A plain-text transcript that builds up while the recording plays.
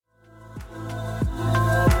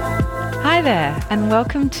Hi there, and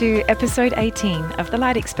welcome to episode 18 of The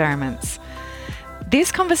Light Experiments.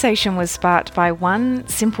 This conversation was sparked by one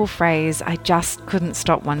simple phrase I just couldn't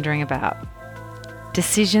stop wondering about.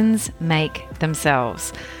 Decisions make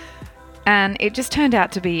themselves. And it just turned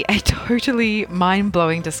out to be a totally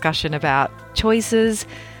mind-blowing discussion about choices,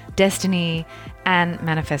 destiny, and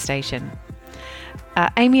manifestation.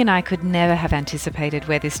 Amy and I could never have anticipated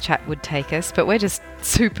where this chat would take us, but we're just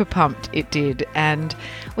super pumped it did, and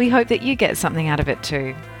we hope that you get something out of it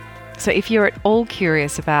too. So if you're at all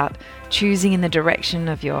curious about choosing in the direction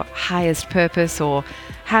of your highest purpose, or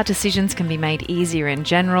how decisions can be made easier in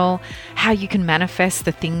general, how you can manifest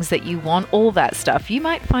the things that you want, all that stuff, you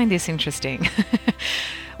might find this interesting.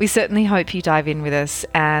 We certainly hope you dive in with us,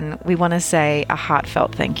 and we want to say a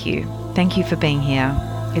heartfelt thank you. Thank you for being here.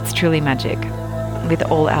 It's truly magic. With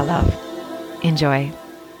all our love. Enjoy.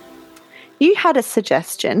 You had a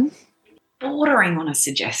suggestion. Bordering on a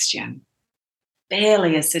suggestion.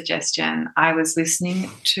 Barely a suggestion. I was listening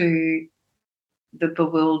to the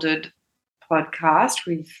Bewildered podcast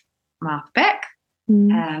with Mark Beck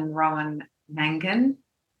and Rowan Mangan,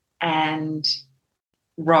 and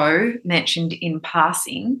Ro mentioned in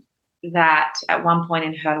passing that at one point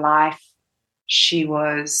in her life she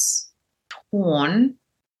was torn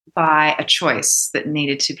by a choice that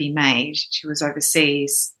needed to be made. She was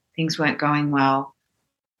overseas. Things weren't going well.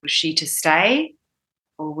 Was she to stay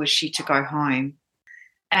or was she to go home?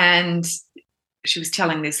 And she was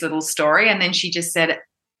telling this little story, and then she just said,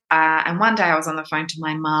 and one day I was on the phone to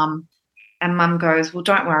my mum, and Mum goes, well,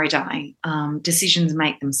 don't worry, darling. Decisions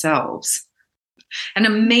make themselves. And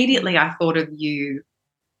immediately I thought of you,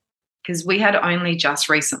 because we had only just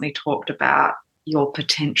recently talked about your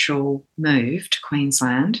potential move to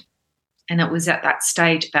Queensland. And it was at that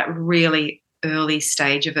stage, that really early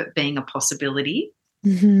stage of it being a possibility.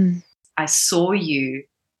 Mm-hmm. I saw you,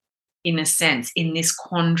 in a sense, in this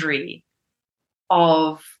quandary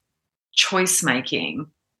of choice making.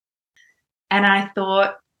 And I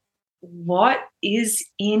thought, what is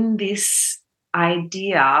in this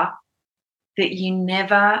idea that you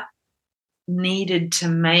never needed to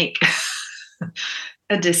make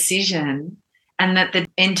a decision, and that the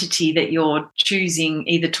entity that you're choosing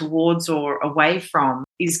either towards or away from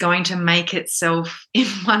is going to make itself in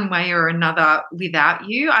one way or another without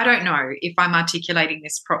you? I don't know if I'm articulating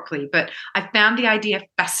this properly, but I found the idea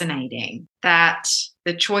fascinating that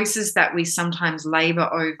the choices that we sometimes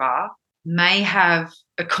labour over may have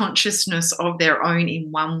a consciousness of their own in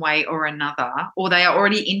one way or another, or they are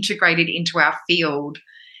already integrated into our field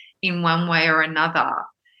in one way or another.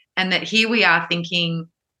 And that here we are thinking,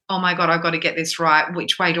 oh my God, I've got to get this right.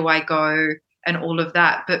 Which way do I go? And all of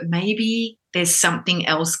that. But maybe there's something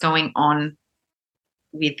else going on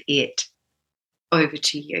with it. Over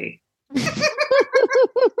to you.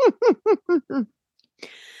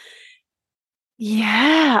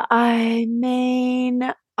 Yeah, I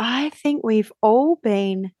mean, I think we've all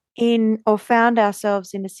been in or found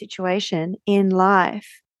ourselves in a situation in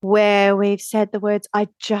life where we've said the words, I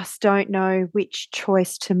just don't know which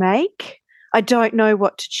choice to make. I don't know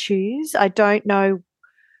what to choose. I don't know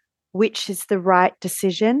which is the right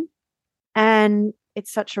decision. And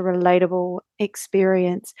it's such a relatable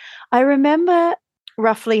experience. I remember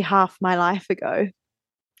roughly half my life ago,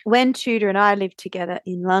 when Tudor and I lived together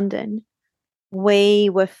in London, we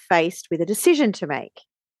were faced with a decision to make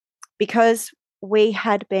because we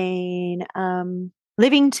had been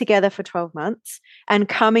living together for 12 months and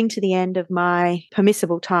coming to the end of my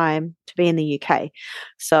permissible time to be in the UK.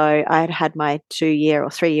 So I had my 2-year or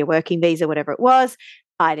 3-year working visa, whatever it was.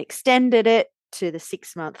 I'd extended it to the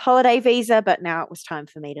 6-month holiday visa, but now it was time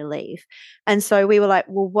for me to leave. And so we were like,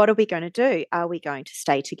 well, what are we going to do? Are we going to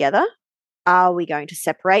stay together? Are we going to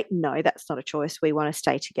separate? No, that's not a choice. We want to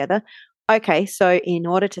stay together. Okay, so in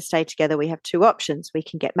order to stay together, we have two options. We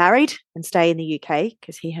can get married and stay in the UK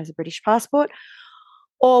because he has a British passport,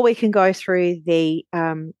 or we can go through the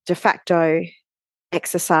de facto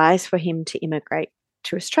exercise for him to immigrate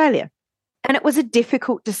to Australia. And it was a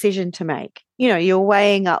difficult decision to make. You know, you're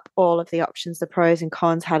weighing up all of the options, the pros and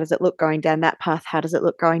cons. How does it look going down that path? How does it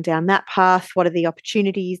look going down that path? What are the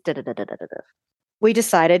opportunities? We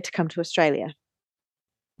decided to come to Australia.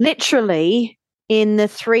 Literally, in the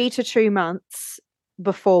 3 to 2 months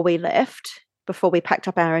before we left, before we packed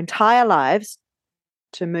up our entire lives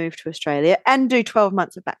to move to Australia and do 12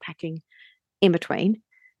 months of backpacking in between,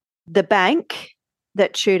 the bank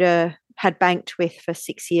that Tudor had banked with for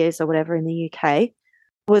 6 years or whatever in the UK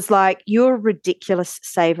was like, you're a ridiculous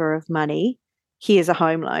saver of money. Here's a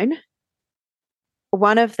home loan.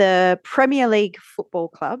 One of the Premier League football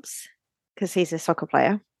clubs, because he's a soccer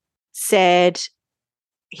player, said,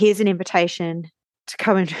 here's an invitation to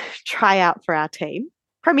come and try out for our team,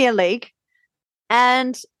 Premier League.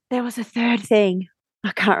 And there was a third thing.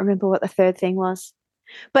 I can't remember what the third thing was,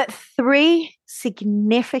 but 3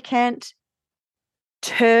 significant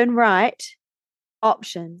turn right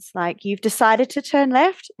options. Like, you've decided to turn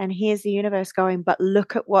left and here's the universe going, but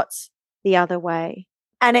look at what's the other way.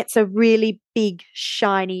 And it's a really big,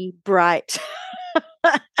 shiny, bright.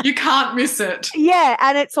 You can't miss it. Yeah.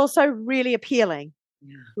 And it's also really appealing.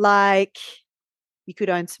 Yeah. Like, you could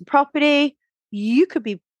own some property. You could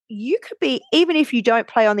be, even if you don't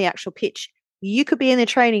play on the actual pitch, you could be in the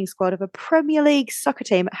training squad of a Premier League soccer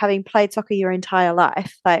team, having played soccer your entire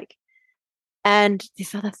life. Like, and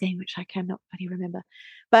this other thing, which I cannot bloody remember.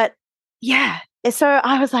 But yeah, so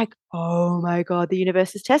I was like, oh my God, the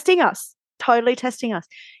universe is testing us, totally testing us.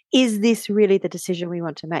 Is this really the decision we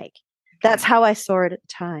want to make? That's how I saw it at the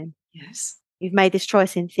time. Yes. You've made this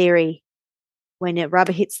choice in theory. When your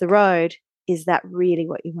rubber hits the road, is that really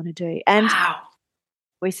what you want to do? And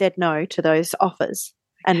we said no to those offers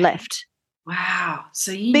and left. Wow.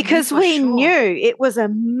 So you because we knew it was a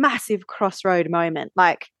massive crossroad moment,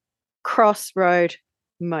 like crossroad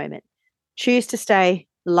moment. Choose to stay,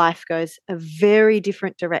 life goes a very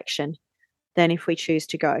different direction than if we choose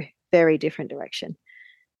to go. Very different direction.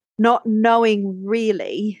 Not knowing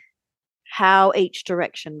really how each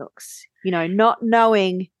direction looks, not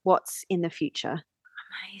knowing what's in the future.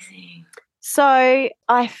 Amazing. So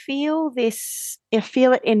I feel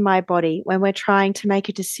it in my body when we're trying to make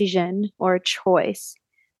a decision or a choice.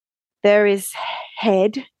 There is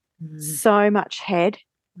head, so much head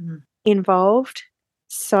involved,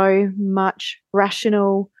 so much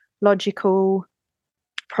rational, logical,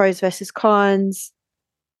 pros versus cons,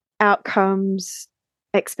 outcomes,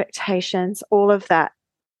 expectations, all of that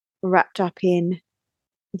wrapped up in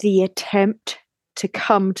the attempt to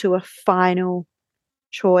come to a final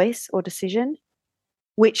choice or decision,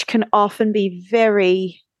 which can often be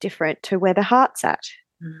very different to where the heart's at,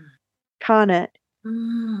 can't it?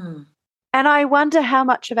 And I wonder how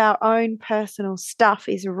much of our own personal stuff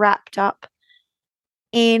is wrapped up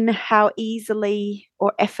in how easily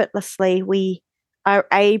or effortlessly we are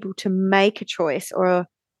able to make a choice or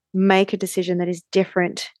make a decision that is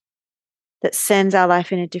different, that sends our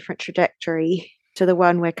life in a different trajectory to the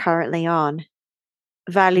one we're currently on.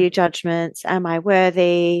 Value judgments. Am I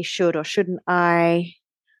worthy? Should or shouldn't I?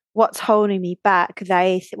 What's holding me back?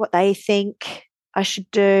 What they think I should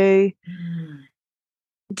do.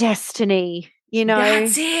 Destiny,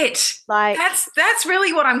 That's it. Like, that's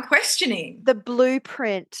really what I'm questioning. The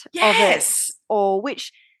blueprint yes. of it all,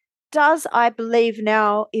 which does, I believe,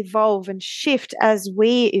 now evolve and shift as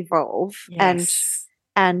we evolve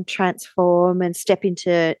and transform and step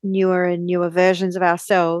into newer and newer versions of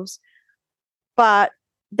ourselves. But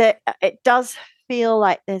it does feel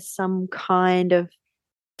like there's some kind of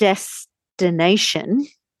destination.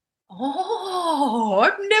 Oh,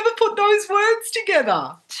 I've never put those words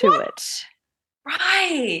together. To it.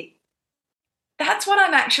 Right. That's what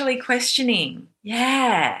I'm actually questioning.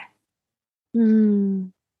 Yeah.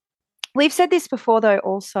 We've said this before, though,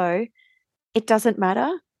 also. It doesn't matter.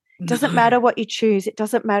 It doesn't matter what you choose. It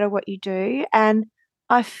doesn't matter what you do. And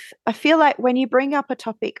I feel like when you bring up a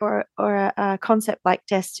topic or a concept like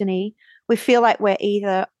destiny, we feel like we're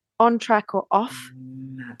either on track or off.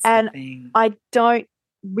 That's and the thing. I don't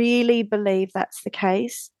really believe that's the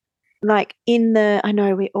case. Like I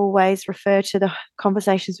know we always refer to the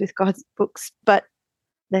Conversations with God books, but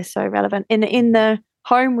they're so relevant. In the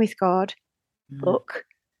Home with God book,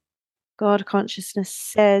 God Consciousness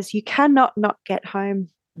says you cannot not get home.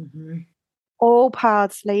 All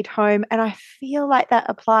paths lead home. And I feel like that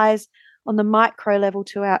applies on the micro level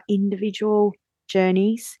to our individual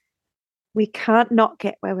journeys. We can't not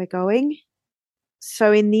get where we're going.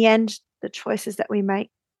 So in the end, the choices that we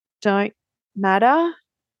make don't matter.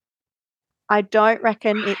 I don't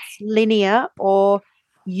reckon it's linear or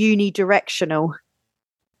unidirectional.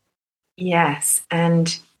 Yes.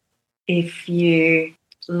 And if you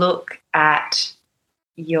look at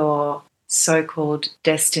your so-called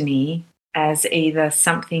destiny as either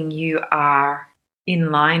something you are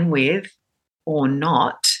in line with or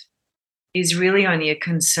not, is really only a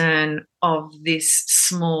concern of this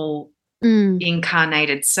small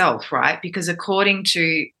incarnated self, right? Because according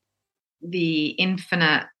to the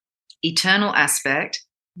infinite eternal aspect,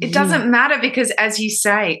 it doesn't matter, because as you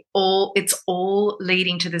say, it's all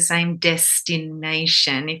leading to the same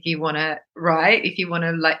destination, if you want to, right? If you want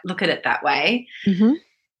to like look at it that way.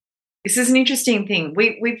 This is an interesting thing.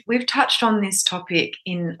 We've touched on this topic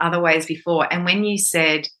in other ways before, and when you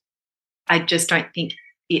said, I just don't think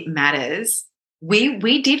it matters,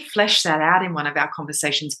 we did flesh that out in one of our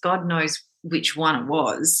conversations. God knows which one it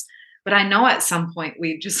was. But I know at some point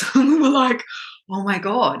we just we were like, oh my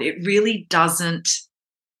God, it really doesn't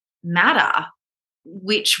matter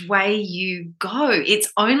which way you go.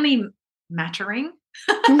 It's only mattering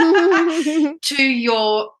to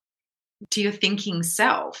your thinking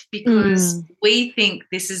self, because we think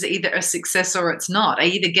this is either a success or it's not. I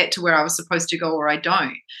either get to where I was supposed to go or I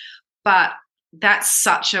don't. But that's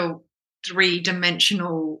such a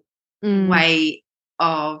three-dimensional way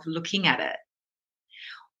of looking at it.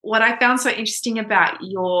 What I found so interesting about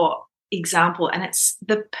your example, and it's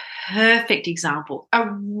the perfect example, a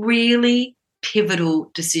really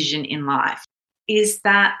pivotal decision in life, is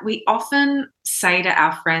that we often say to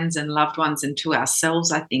our friends and loved ones and to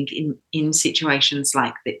ourselves, I think, in situations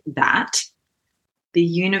like that, the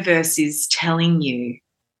universe is telling you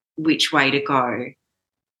which way to go.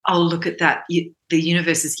 Oh, look at that. The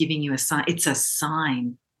universe is giving you a sign. It's a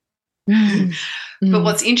sign. But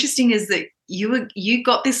what's interesting is that you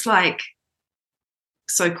got this like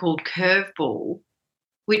so-called curveball,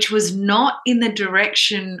 which was not in the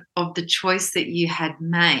direction of the choice that you had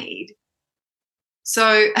made.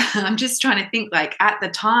 So I'm just trying to think, like, at the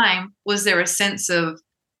time, was there a sense of,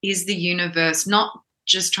 is the universe not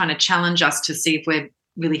just trying to challenge us to see if we're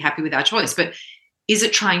really happy with our choice, but is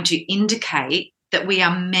it trying to indicate that we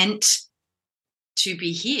are meant to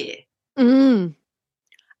be here?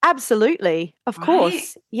 Absolutely. Of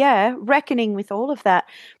course. Yeah. Reckoning with all of that.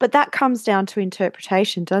 But that comes down to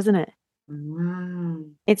interpretation, doesn't it?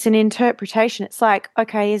 It's an interpretation. It's like,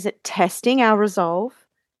 okay, is it testing our resolve?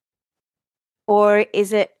 Or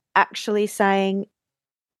is it actually saying,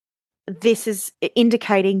 this is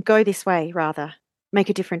indicating, go this way, rather, make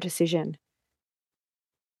a different decision?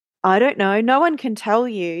 I don't know. No one can tell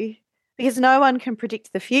you, because no one can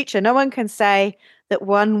predict the future. No one can say that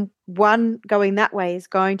one going that way is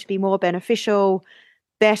going to be more beneficial,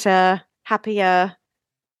 better, happier,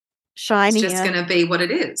 shinier. It's just going to be what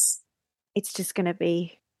it is. It's just going to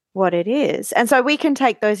be what it is. And so we can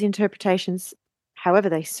take those interpretations however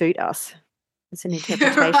they suit us. It's an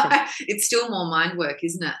interpretation. Right. It's still more mind work,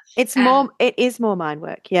 isn't it? It is more mind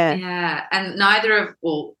work, yeah. Yeah. And neither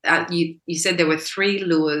of, you said there were 3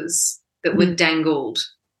 lures that were dangled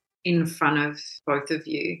in front of both of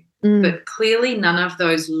you. But clearly none of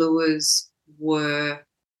those lures were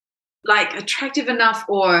like attractive enough,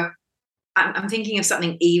 or I'm thinking of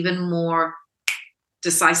something even more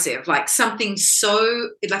decisive, like something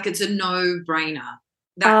so, like it's a no-brainer.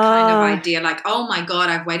 That kind of idea, like, oh my God,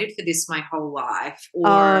 I've waited for this my whole life.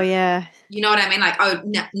 Or, you know what I mean? Like, oh,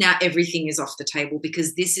 now everything is off the table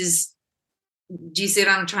because this is, do you see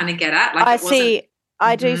what I'm trying to get at? Like,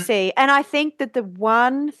 I do see. And I think that the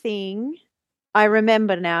one thing I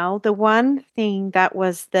remember now, the one thing that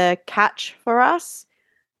was the catch for us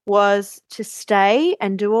was to stay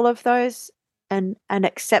and do all of those and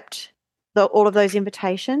accept all of those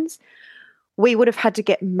invitations. We would have had to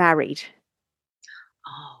get married.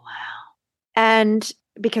 Oh, wow. And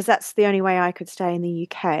because that's the only way I could stay in the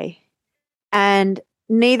UK. And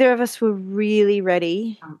neither of us were really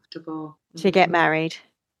ready comfortable to get married.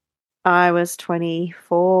 I was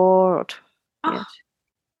 24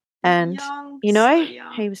 and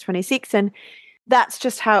young, he was 26, and that's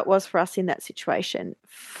just how it was for us in that situation.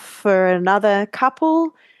 For another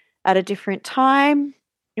couple at a different time,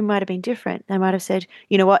 it might have been different. They might have said,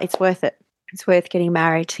 you know what, it's worth it. It's worth getting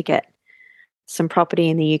married to get some property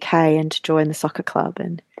in the UK and to join the soccer club,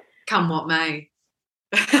 and come what may.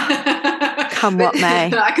 Come what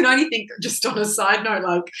may. I can only think, just on a side note,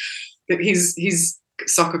 like that his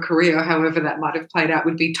soccer career, however that might have played out,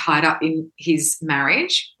 would be tied up in his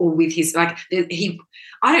marriage or with his, like,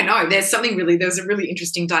 I don't know, there's a really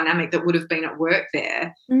interesting dynamic that would have been at work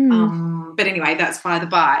there. But anyway, that's by the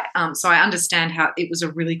by. So I understand how it was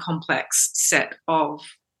a really complex set of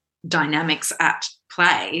dynamics at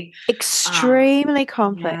play. Extremely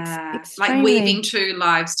complex. Yeah. Extremely. Like weaving 2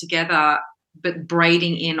 lives together, but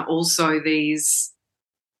braiding in also these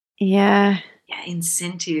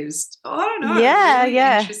incentives. Oh, I don't know. Really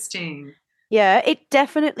interesting. Yeah, it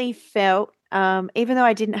definitely felt, even though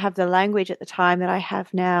I didn't have the language at the time that I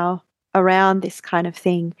have now around this kind of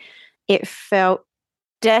thing, it felt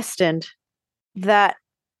destined that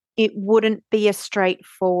it wouldn't be a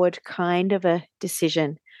straightforward kind of a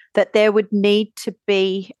decision, that there would need to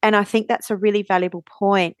be, and I think that's a really valuable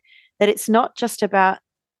point, that it's not just about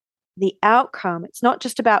the outcome. It's not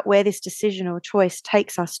just about where this decision or choice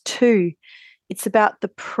takes us to. It's about the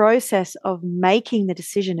process of making the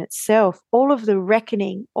decision itself, all of the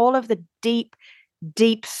reckoning, all of the deep,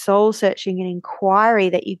 deep soul searching and inquiry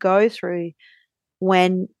that you go through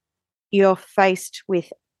when you're faced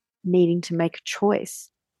with needing to make a choice.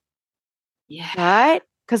 Yeah. Right?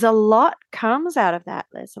 Because a lot comes out of that.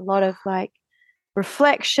 There's a lot of like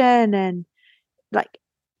reflection and like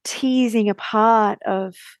teasing apart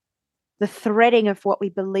of the threading of what we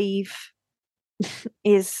believe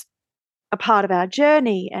is a part of our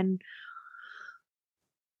journey and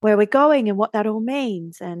where we're going and what that all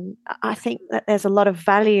means. And I think that there's a lot of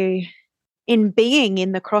value in being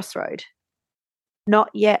in the crossroad, not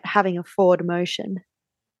yet having a forward motion.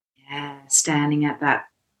 Yeah, standing at that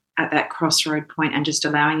crossroad point and just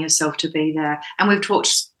allowing yourself to be there. And we've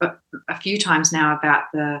talked a few times now about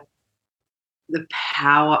the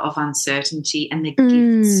power of uncertainty and the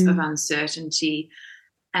gifts of uncertainty.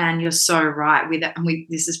 And you're so right with that. And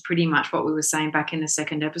this is pretty much what we were saying back in the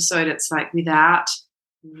second episode. It's like without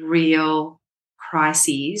real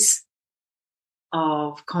crises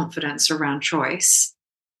of confidence around choice,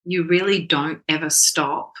 you really don't ever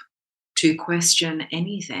stop to question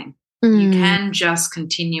anything. You can just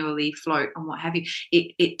continually float on what have you.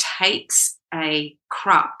 It takes a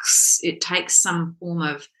crux. It takes some form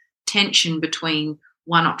of tension between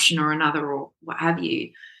one option or another or what have you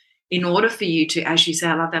in order for you to, as you say,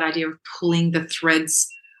 I love that idea of pulling the threads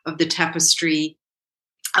of the tapestry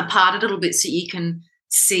apart a little bit so you can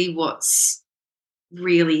see what's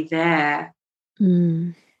really there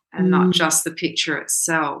and not just the picture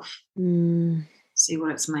itself. See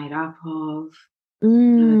what it's made up of,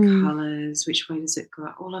 the colours, which way does it go,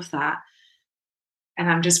 all of that. And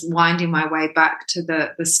I'm just winding my way back to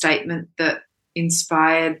the statement that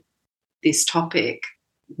inspired this topic.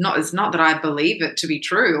 It's not that I believe it to be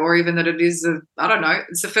true or even that it is I don't know.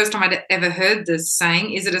 It's the first time I'd ever heard this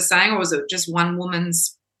saying. Is it a saying or was it just one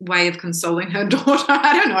woman's way of consoling her daughter?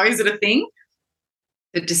 I don't know. Is it a thing?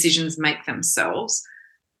 That decisions make themselves.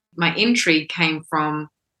 My intrigue came from,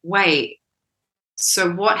 wait,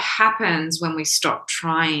 so what happens when we stop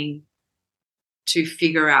trying to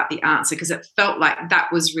figure out the answer? Because it felt like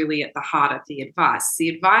that was really at the heart of the advice. The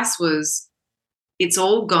advice was, it's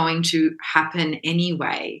all going to happen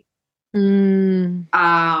anyway. Lay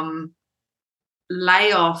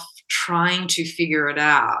off trying to figure it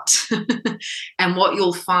out. And what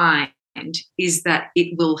you'll find is that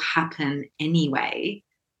it will happen anyway.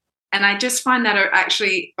 And I just find that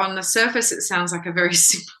actually on the surface it sounds like a very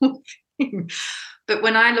simple thing. But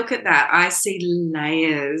when I look at that, I see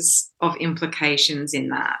layers of implications in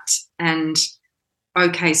that. And,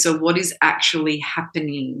 okay, so what is actually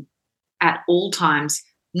happening at all times,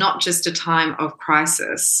 not just a time of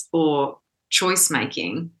crisis or choice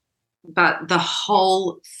making, but the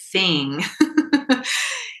whole thing.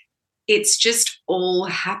 It's just all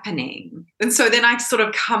happening. And so then I sort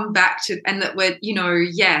of come back to, and that we're,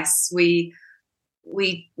 yes, we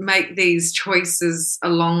make these choices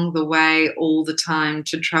along the way all the time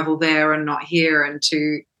to travel there and not here and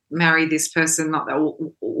to marry this person, not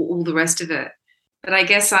all the rest of it. But I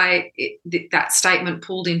guess that statement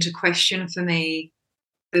pulled into question for me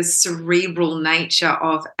the cerebral nature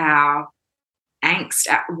of our angst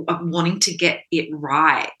of wanting to get it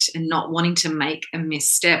right and not wanting to make a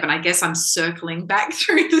misstep. And I guess I'm circling back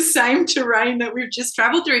through the same terrain that we've just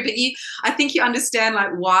traveled through. But I think you understand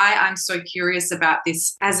like why I'm so curious about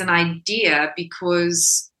this as an idea,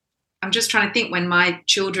 because I'm just trying to think when my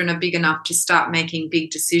children are big enough to start making big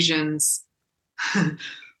decisions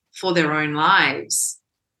for their own lives,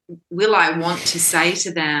 will I want to say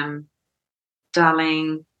to them,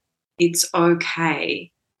 darling, it's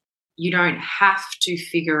okay. You don't have to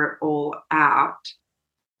figure it all out.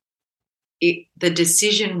 The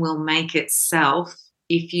decision will make itself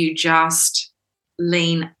if you just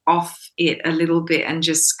lean off it a little bit and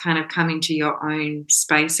just kind of come into your own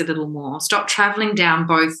space a little more. Stop traveling down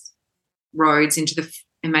both roads into the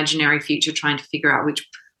imaginary future trying to figure out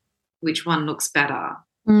which one looks better.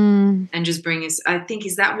 And just bring us, I think,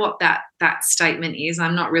 is that what that statement is?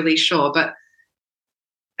 I'm not really sure, but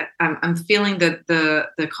I'm feeling that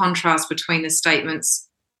the contrast between the statements,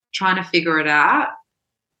 trying to figure it out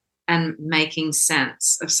and making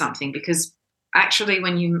sense of something, because actually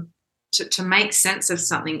when you to make sense of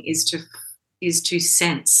something is to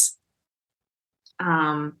sense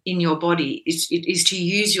in your body, is to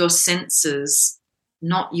use your senses,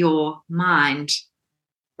 not your mind,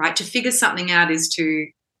 right? To figure something out is to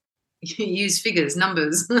use figures,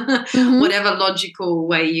 numbers, whatever logical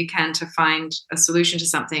way you can to find a solution to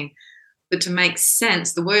something. But to make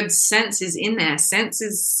sense, the word sense is in there. Sense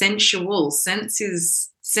is sensual. Sense is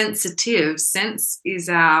sensitive. Sense is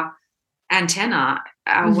our antenna,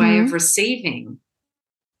 our way of receiving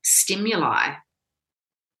stimuli.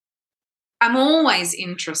 I'm always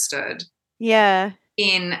interested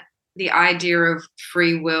in the idea of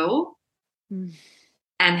free will Mm.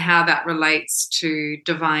 and how that relates to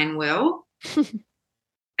divine will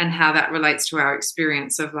and how that relates to our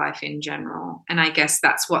experience of life in general. And I guess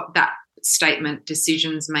that's what that statement,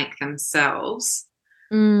 decisions make themselves,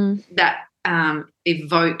 that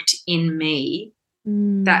evoked in me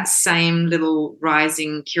that same little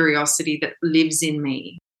rising curiosity that lives in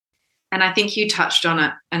me. And I think you touched on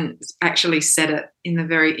it and actually said it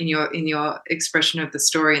in your expression of the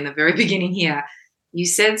story in the very beginning here. You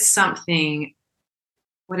said something,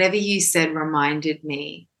 whatever you said reminded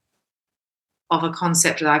me of a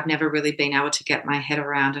concept that I've never really been able to get my head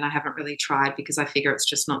around, and I haven't really tried because I figure it's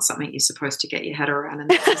just not something you're supposed to get your head around.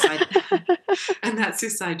 And that's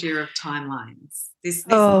this idea of timelines. This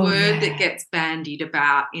word that gets bandied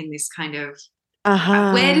about in this kind of,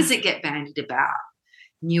 where does it get bandied about?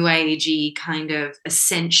 New agey kind of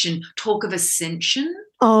ascension, talk of ascension.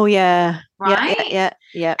 Oh, yeah. Right?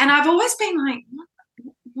 Yeah. And I've always been like,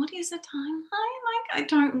 what is a timeline? Like, I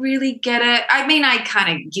don't really get it. I mean, I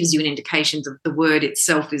kind of gives you an indication that the word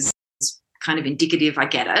itself is kind of indicative. I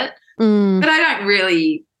get it. But I don't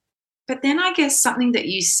really. But then I guess something that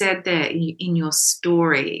you said there in your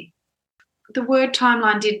story, the word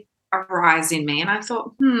timeline did arise in me. And I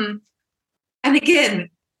thought, And again,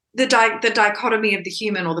 the dichotomy of the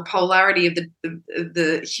human, or the polarity of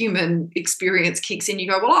the human experience kicks in. You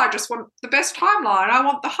go, well, I just want the best timeline. I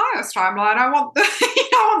want the highest timeline. I want the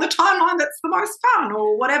I want the timeline that's the most fun,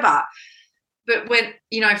 or whatever. But when,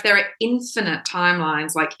 if there are infinite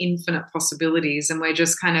timelines, like infinite possibilities, and we're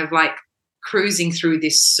just kind of like cruising through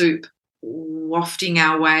this soup, wafting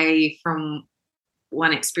our way from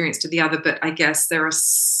one experience to the other, but I guess there are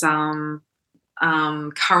some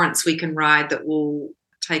currents we can ride that will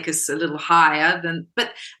take us a little higher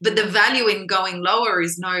but the value in going lower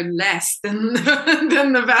is no less than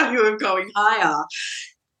the value of going higher.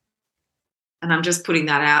 And I'm just putting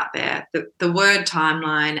that out there. The word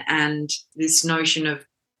timeline and this notion of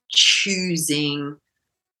choosing,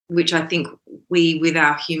 which I think we, with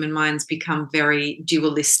our human minds, become very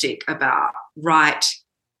dualistic about: right,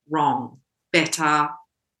 wrong, better,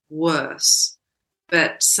 worse.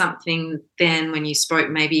 But something then, when you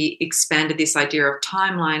spoke, maybe expanded this idea of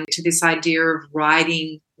timeline to this idea of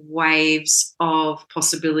riding waves of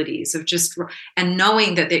possibilities, of just, and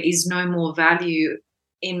knowing that there is no more value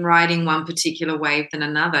in riding one particular wave than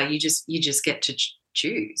another. You just get to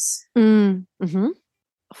choose.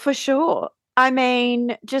 For sure. I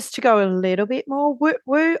mean, just to go a little bit more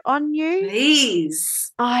woo on you.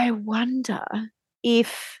 Please. I wonder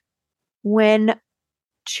if, when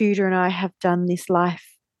Tudor and I have done this life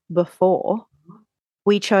before,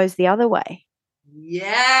 we chose the other way.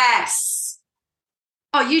 Yes.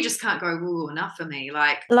 Oh, you just can't go woo enough for me.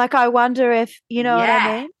 Like I wonder if, you know what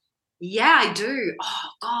I mean? Yeah, I do. Oh,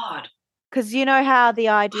 God. Because you know how the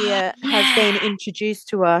idea has been introduced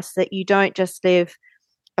to us that you don't just live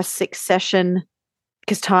a succession,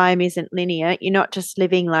 because time isn't linear. You're not just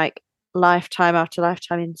living like lifetime after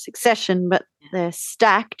lifetime in succession, but they're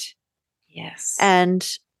stacked. Yes. And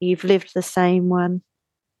you've lived the same one.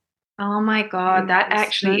 Oh my God, that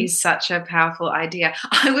actually is such a powerful idea.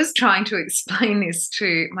 I was trying to explain this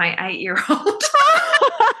to my 8-year-old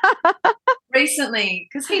recently,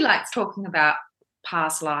 because he likes talking about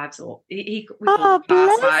past lives, or we call it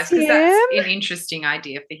past lives, because that's an interesting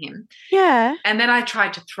idea for him. Yeah. And then I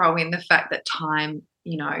tried to throw in the fact that time,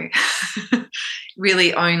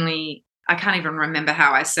 really only, I can't even remember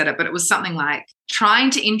how I said it, but it was something like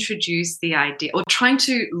trying to introduce the idea, or trying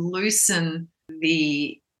to loosen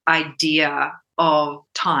the idea of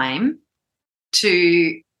time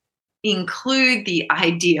to include the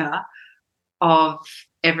idea of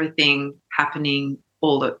everything happening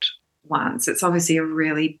all at once. It's obviously a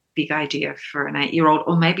really big idea for an 8-year-old,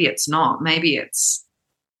 or maybe it's not. Maybe it's...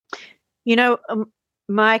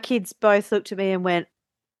 my kids both looked at me and went,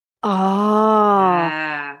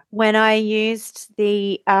 oh, when I used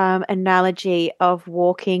the analogy of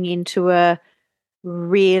walking into a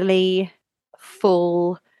really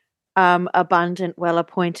full, abundant,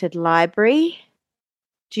 well-appointed library.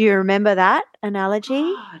 Do you remember that analogy?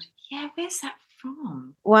 God, yeah, where's that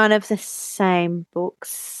from? One of the same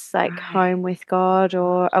books, like Home with God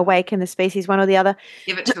or Awaken the Species, one or the other.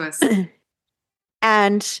 Give it to us.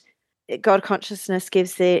 And God consciousness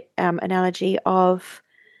gives the analogy of,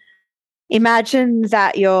 imagine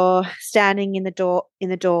that you're standing in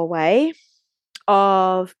the doorway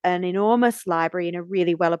of an enormous library in a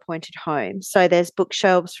really well-appointed home. So there's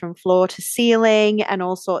bookshelves from floor to ceiling and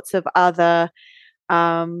all sorts of other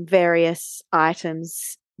various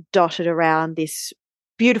items dotted around this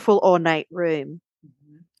beautiful ornate room.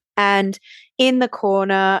 Mm-hmm. And in the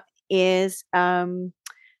corner is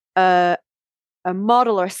a a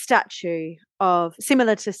model or a statue of,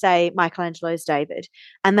 similar to, say, Michelangelo's David,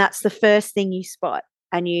 and that's the first thing you spot,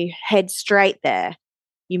 and you head straight there.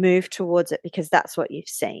 You move towards it because that's what you've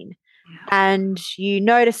seen. And you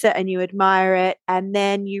notice it and you admire it, and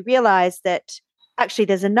then you realize that actually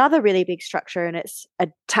there's another really big structure, and it's a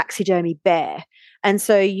taxidermy bear. And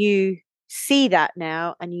so you see that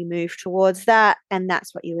now and you move towards that, and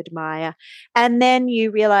that's what you admire. And then you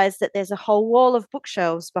realize that there's a whole wall of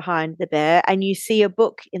bookshelves behind the bear, and you see a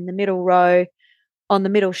book in the middle row on the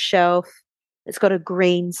middle shelf. It's got a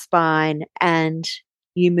green spine, and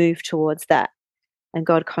you move towards that. And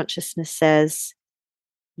God consciousness says,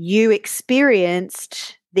 you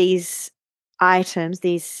experienced these items,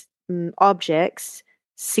 these objects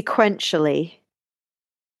sequentially,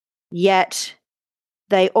 yet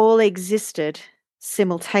they all existed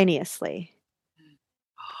simultaneously.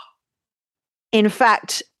 In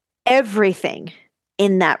fact, everything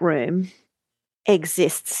in that room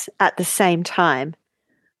exists at the same time,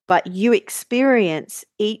 but you experience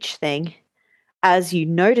each thing as you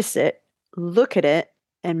notice it, look at it,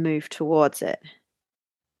 and move towards it.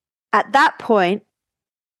 At that point,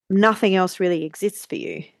 nothing else really exists for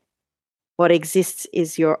you. What exists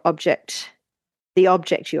is your object, the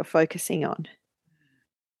object you're focusing on.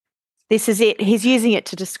 This is it. He's using it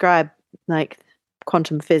to describe like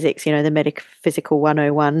quantum physics, the metaphysical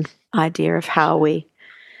 101 idea of how we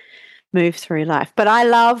move through life. But I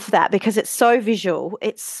love that because it's so visual.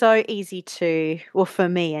 It's so easy to, well, for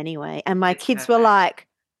me anyway. And my kids were like,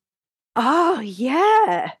 oh,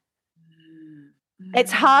 yeah.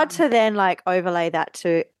 It's hard to then like overlay that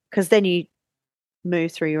to, because then you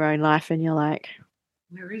move through your own life and you're like,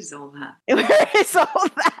 where is all that? Where is all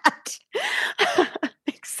that?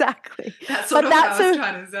 Exactly. That's sort of what I was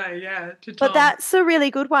trying to say, yeah. But that's a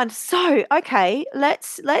really good one. So, okay,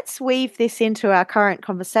 let's weave this into our current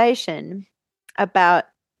conversation about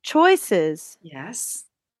choices. Yes.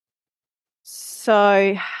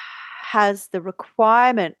 So, has the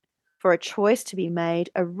requirement for a choice to be made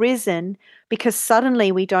arisen because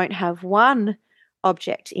suddenly we don't have one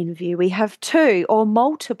object in view, we have two or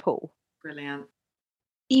multiple? Brilliant.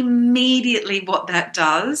 Immediately what that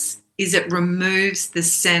does is it removes the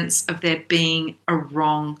sense of there being a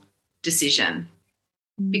wrong decision.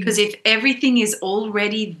 Because if everything is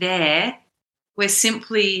already there, we're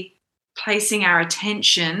simply placing our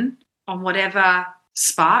attention on whatever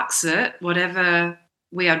sparks it, whatever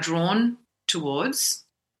we are drawn towards.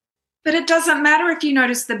 But it doesn't matter if you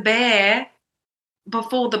notice the bear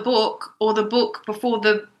before the book or the book before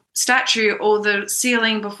the statue or the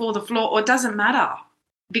ceiling before the floor, or it doesn't matter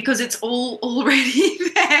because it's all already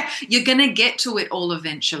there. You're going to get to it all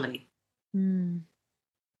eventually. And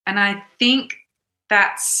I think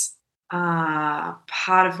that's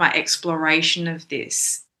part of my exploration of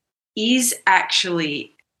this is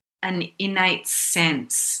actually an innate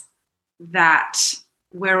sense that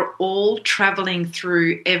we're all traveling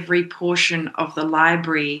through every portion of the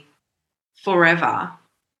library forever.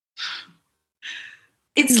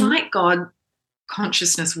 It's like God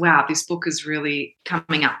consciousness. Wow, this book is really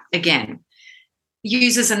coming up again.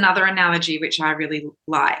 Uses another analogy which I really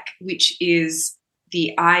like, which is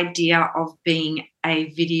the idea of being a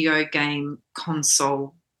video game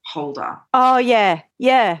console holder. Oh, yeah.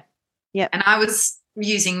 Yeah. Yeah. And I was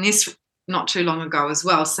using this not too long ago as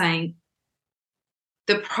well, saying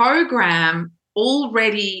the program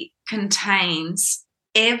already contains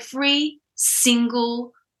every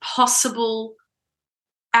single possible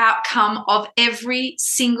outcome of every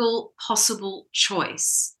single possible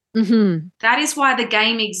choice. That is why the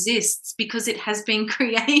game exists, because it has been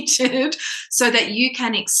created so that you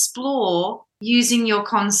can explore using your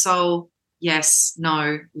console, yes,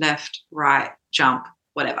 no, left, right, jump,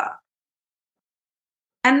 whatever.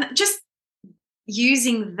 And just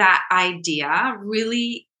using that idea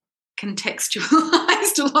really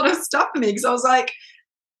contextualized a lot of stuff for me, because I was like,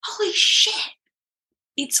 holy shit,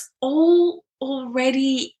 it's all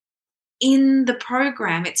already in the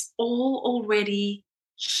program. It's all already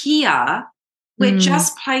here. We're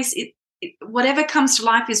just place it, whatever comes to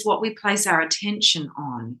life is what we place our attention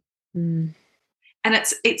on. And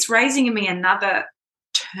it's raising in me another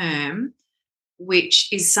term, which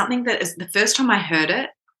is something that is the first time I heard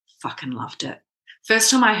it, fucking loved it.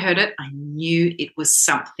 First time I heard it, I knew it was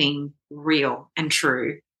something real and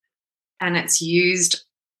true. And it's used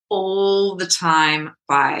all the time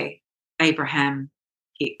by Abraham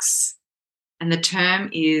Hicks. And the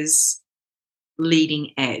term is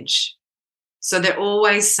leading edge. So they're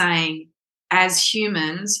always saying, as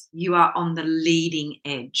humans, you are on the leading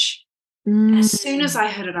edge. And as soon as I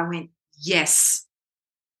heard it, I went, yes,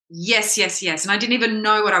 Yes, yes, yes. And I didn't even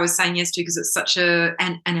know what I was saying yes to because it's such an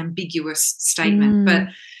ambiguous statement. But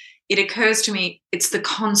Mm. it occurs to me it's the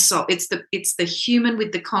console. It's the human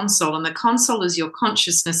with the console, and the console is your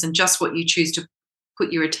consciousness and just what you choose to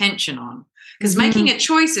put your attention on. Because making Mhm. a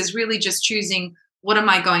choice is really just choosing what am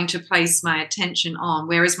I going to place my attention on?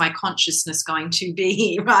 Where is my consciousness going to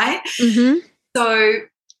be, right? Mhm. So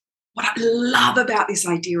what I love about this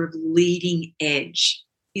idea of leading edge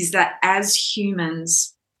is that as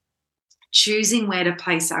humans, choosing where to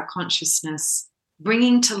place our consciousness,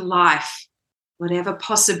 bringing to life whatever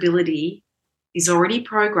possibility is already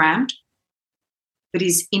programmed, but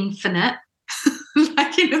is infinite,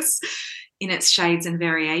 like in its shades and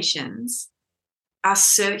variations.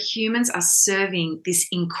 Humans are serving this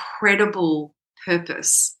incredible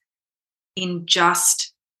purpose in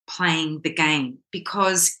just playing the game,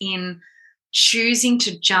 because in choosing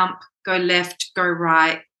to jump, go left, go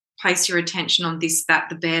right, place your attention on this, that,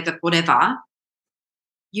 the bear, the whatever,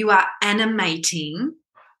 you are animating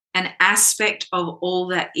an aspect of all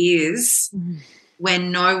that is Mm.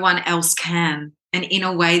 when no one else can, and in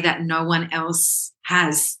a way that no one else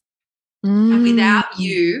has. And Mm. without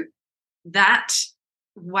you, that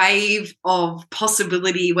wave of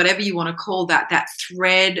possibility, whatever you want to call that, that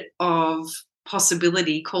thread of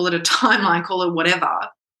possibility, call it a timeline, call it whatever,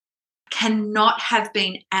 cannot have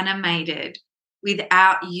been animated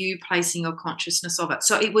without you placing your consciousness of it.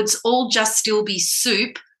 So it would all just still be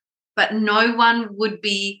soup, but no one would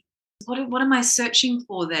be, what am I searching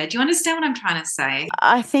for there? Do you understand what I'm trying to say?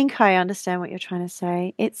 I think I understand what you're trying to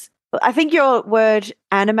say. I think your word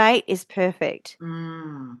animate is perfect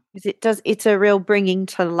Mm. because it's a real bringing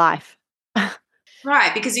to life.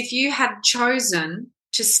 Right, because if you had chosen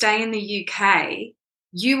to stay in the UK,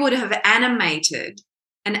 you would have animated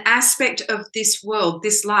an aspect of this world,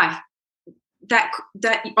 this life, that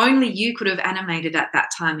only you could have animated at that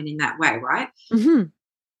time and in that way, right? Mhm.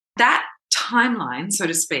 That timeline, so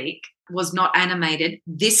to speak, was not animated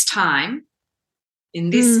this time in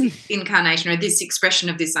this Mm. incarnation or this expression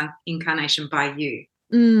of this incarnation by you.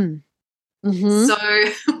 Mm. So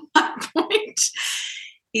Mhm. my point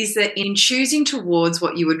is that in choosing towards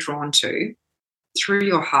what you were drawn to through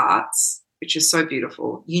your hearts, which is so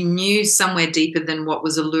beautiful, you knew somewhere deeper than what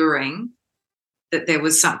was alluring that there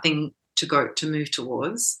was something to move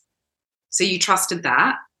towards. So you trusted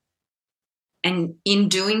that. And in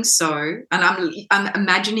doing so, and I'm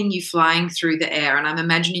imagining you flying through the air, and I'm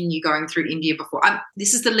imagining you going through India before.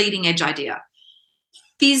 This is the leading edge idea.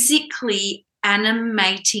 Physically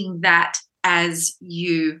animating that as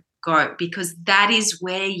you go, because that is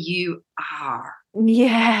where you are.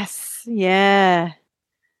 Yes. Yeah.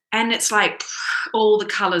 And it's like all the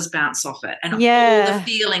colors bounce off it, and all the Yeah.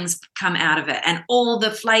 feelings come out of it, and all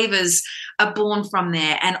the flavors are born from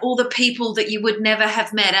there, and all the people that you would never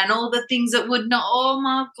have met, and all the things that would not. Oh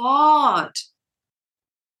my God.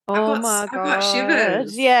 Oh my I've got God.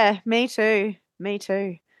 shivers. Yeah, me too. Me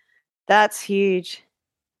too. That's huge.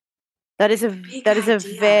 Big That is a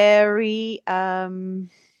idea. very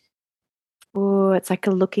oh, it's like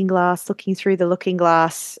a looking glass, looking through the looking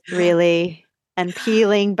glass, really, and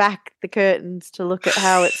peeling back the curtains to look at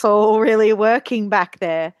how it's all really working back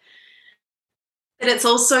there. But it's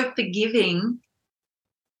also forgiving.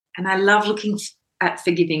 And I love looking at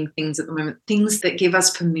forgiving things at the moment, things that give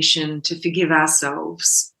us permission to forgive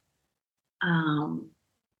ourselves um,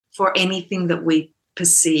 for anything that we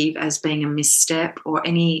perceive as being a misstep or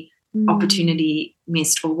any Mm. opportunity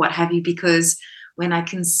missed or what have you. Because when I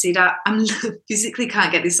consider, I'm physically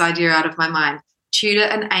can't get this idea out of my mind. Tudor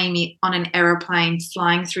and Amy on an aeroplane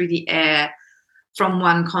flying through the air from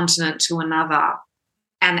one continent to another.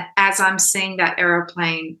 And as I'm seeing that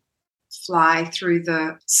aeroplane fly through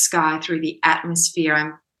the sky, through the atmosphere,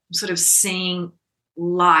 I'm sort of seeing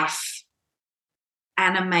life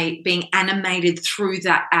being animated through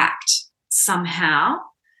that act somehow.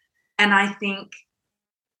 And I think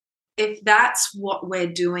if that's what we're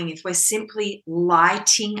doing, if we're simply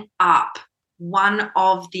lighting up one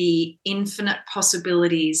of the infinite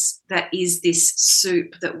possibilities that is this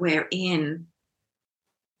soup that we're in,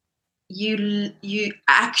 you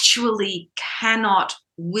actually cannot,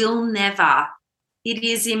 will never, it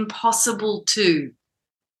is impossible to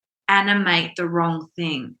animate the wrong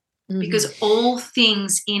thing, Mhm. because all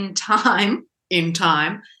things in time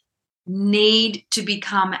need to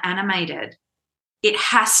become animated. It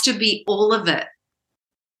has to be all of it.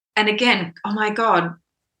 And again, oh my God,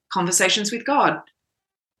 Conversations with God,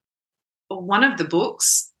 one of the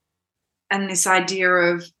books, and this idea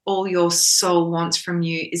of all your soul wants from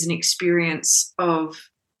you is an experience of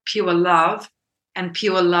pure love, and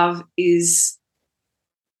pure love is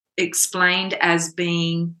explained as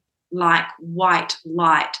being like white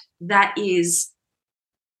light that is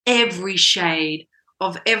every shade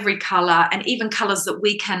of every color, and even colors that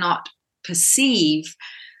we cannot perceive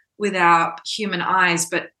with our human eyes,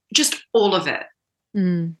 but just all of it.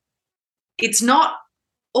 It's not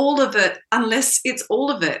all of it unless it's all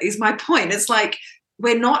of it, is my point. It's like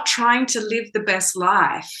we're not trying to live the best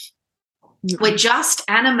life. We're just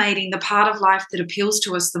animating the part of life that appeals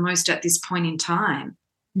to us the most at this point in time.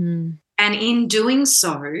 And in doing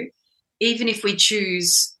so, even if we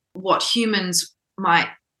choose what humans might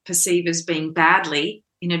perceive as being badly,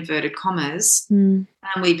 in inverted commas, and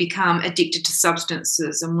we become addicted to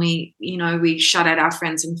substances, and we shut out our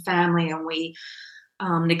friends and family, and we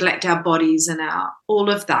neglect our bodies and all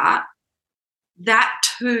of that, that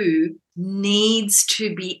too needs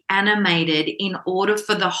to be animated in order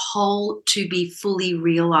for the whole to be fully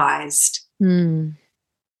realized.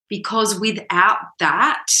 Because without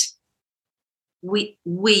that, we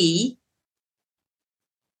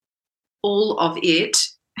all of it,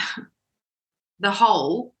 the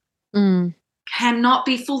whole, cannot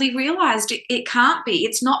be fully realized. It can't be.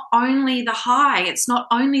 It's not only the high. It's not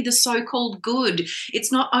only the so-called good.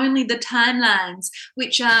 It's not only the timelines,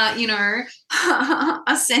 which are,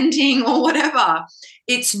 ascending or whatever.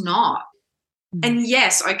 It's not. And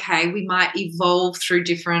yes, okay, we might evolve through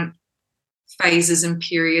different phases and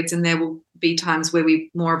periods, and there will be times where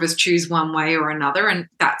more of us choose one way or another, and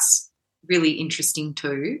that's really interesting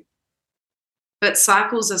too. But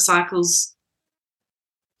cycles are cycles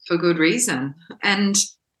for good reason. And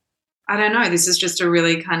I don't know, this is just a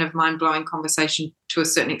really kind of mind-blowing conversation to a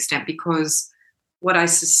certain extent, because what I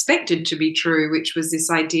suspected to be true, which was this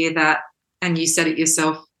idea that, and you said it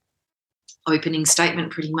yourself, opening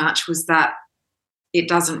statement pretty much, was that it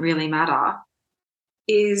doesn't really matter,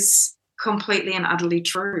 is completely and utterly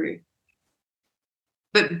true.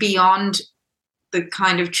 But beyond the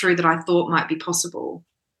kind of true that I thought might be possible,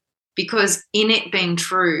 because in it being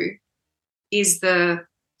true is the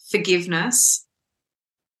forgiveness.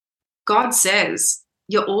 God says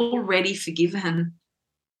you're already forgiven.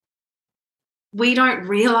 We don't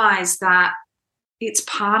realize that it's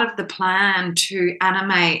part of the plan to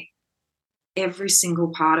animate every single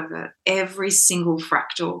part of it, every single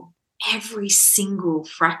fractal.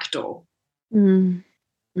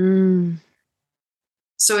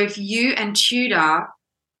 So if you and Tudor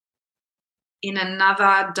in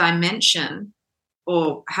another dimension,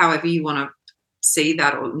 or however you want to see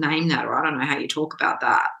that or name that, or I don't know how you talk about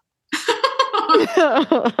that,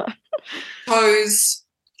 chose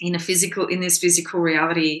in this physical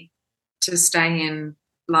reality to stay in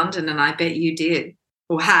London, and I bet you did,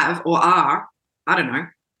 or have, or are, I don't know,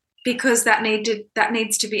 because that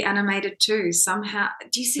needs to be animated too somehow.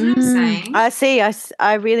 Do you see what I'm saying? I see.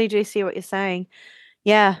 I really do see what you're saying.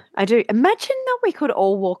 Yeah, I do. Imagine that we could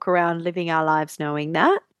all walk around living our lives knowing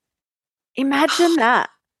that. Imagine that.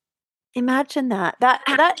 Imagine that. That's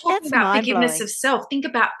about forgiveness mind-blowing. of self. Think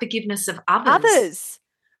about forgiveness of others.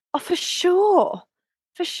 Oh, for sure.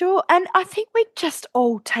 For sure. And I think we just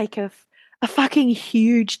all take a fucking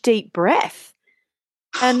huge deep breath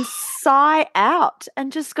and sigh out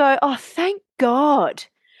and just go, oh, thank God.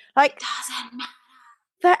 Like, doesn't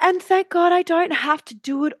matter. And thank God I don't have to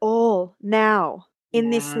do it all now in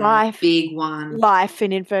this life. Big one. Life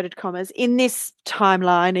in inverted commas, in this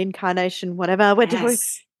timeline, incarnation, whatever we're doing.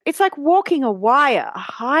 It's like walking a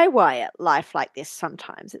high wire life like this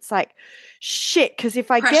sometimes. It's like, shit, because if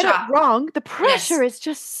I get it wrong, the pressure is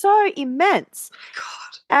just so immense.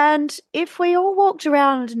 God. And if we all walked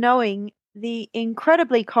around knowing the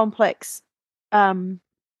incredibly complex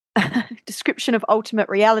description of ultimate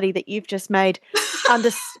reality that you've just made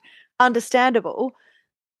understandable,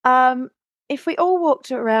 if we all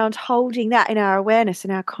walked around holding that in our awareness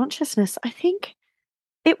and our consciousness, I think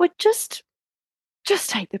it would just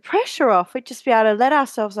take the pressure off. We'd just be able to let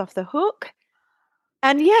ourselves off the hook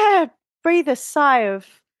and, breathe a sigh of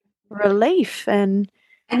relief. And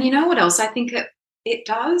you know what else I think it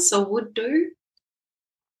does or would do?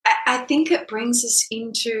 I think it brings us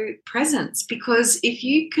into presence, because if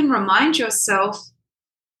you can remind yourself,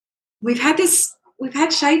 we've had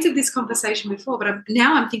shades of this conversation before, but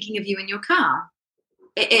now I'm thinking of you in your car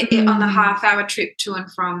on the half-hour trip to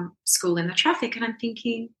and from school in the traffic, and I'm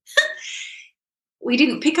thinking, we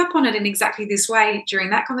didn't pick up on it in exactly this way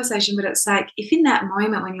during that conversation, but it's like, if in that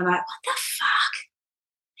moment when you're like, what the fuck?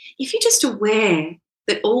 If you're just aware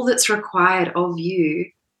that all that's required of you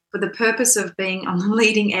for the purpose of being on the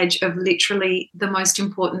leading edge of literally the most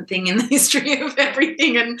important thing in the history of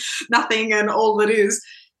everything and nothing and all that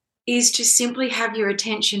is to simply have your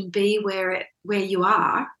attention be where you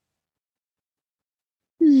are,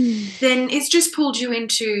 then it's just pulled you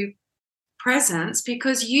into presence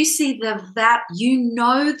because you see the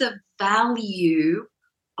value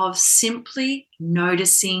of simply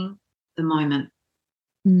noticing the moment.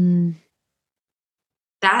 Mm.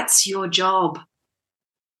 That's your job.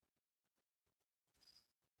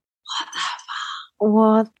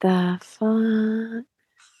 What the fuck?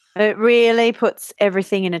 It really puts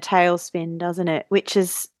everything in a tailspin, doesn't it? Which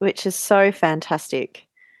is so fantastic.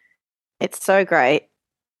 It's so great.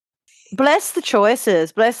 Bless the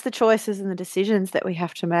choices and the decisions that we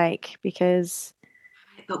have to make because.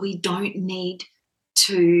 But we don't need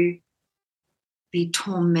to be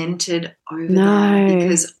tormented over No. them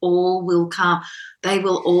because all will come. They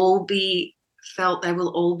will all be felt. They will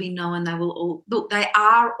all be known. They will all look. They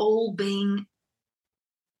are all being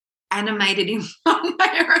animated in one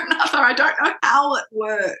way or another. I don't know how it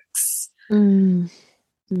works.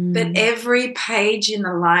 But every page in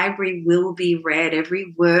the library will be read.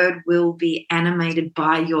 Every word will be animated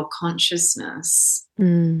by your consciousness.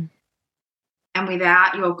 And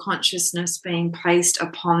without your consciousness being placed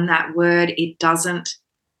upon that word, it doesn't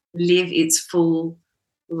live its full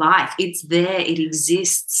life. It's there, it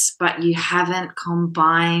exists, but you haven't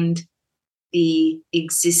combined the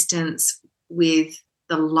existence with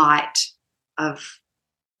the light of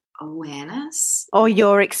awareness. Or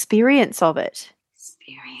your experience of it.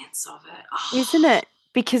 Oh. Isn't it?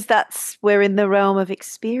 Because we're in the realm of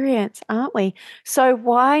experience, aren't we? So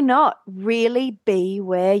why not really be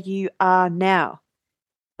where you are now?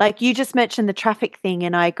 Like you just mentioned the traffic thing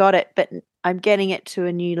and I got it, but I'm getting it to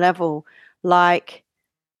a new level. Like,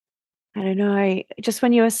 I don't know, just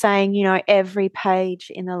when you were saying, every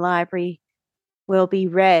page in the library will be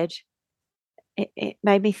read, it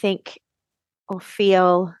made me think or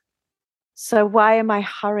feel, so why am I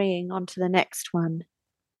hurrying on to the next one?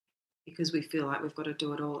 Because we feel like we've got to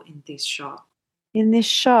do it all in this shot. In this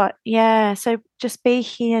shot, yeah. So just be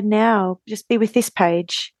here now. Just be with this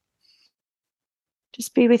page.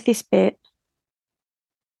 Just be with this bit.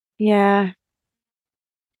 Yeah.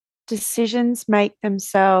 Decisions make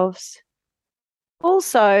themselves.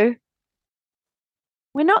 Also,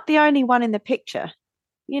 we're not the only one in the picture.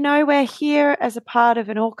 We're here as a part of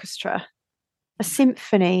an orchestra, a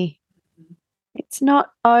symphony. It's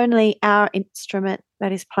not only our instrument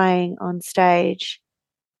that is playing on stage.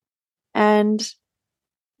 And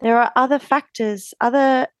there are other factors,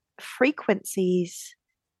 other frequencies,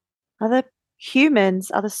 other humans,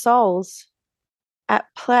 other souls at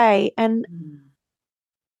play. And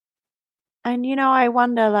I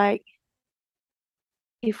wonder, like,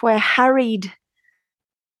 if we're hurried,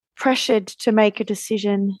 pressured to make a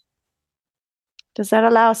decision, does that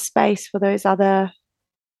allow space for those other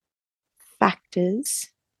factors,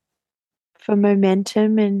 for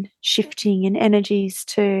momentum and shifting and energies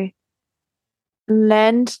to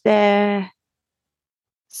lend their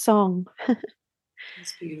song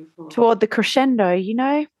It's beautiful. toward the crescendo,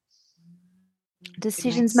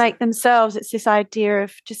 Decisions make themselves. It's this idea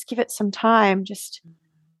of just give it some time, just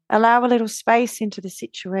allow a little space into the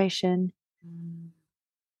situation.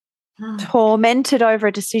 Tormented over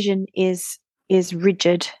a decision is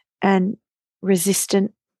rigid and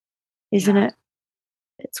resistant, isn't it?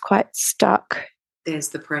 It's quite stuck. There's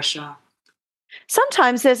the pressure.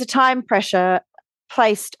 Sometimes there's a time pressure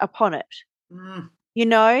placed upon it.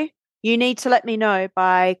 You need to let me know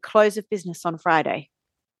by close of business on Friday.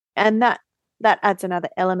 And that adds another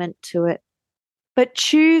element to it. But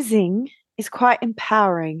choosing is quite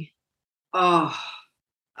empowering. Oh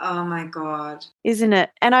my God. Isn't it?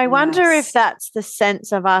 And I wonder if that's the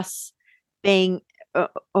sense of us being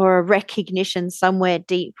or a recognition somewhere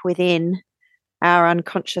deep within our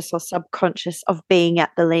unconscious or subconscious of being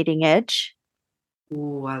at the leading edge.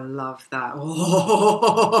 Oh, I love that.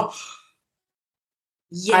 Oh,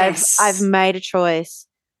 yes. I've made a choice.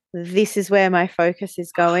 This is where my focus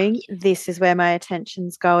is going. This is where my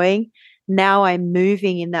attention's going. Now I'm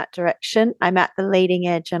moving in that direction. I'm at the leading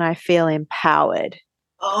edge and I feel empowered.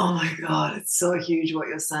 Oh my God, it's so huge what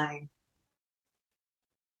you're saying.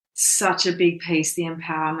 Such a big piece, the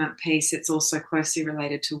empowerment piece. It's also closely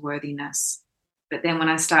related to worthiness. But then when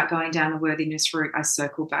I start going down the worthiness route, I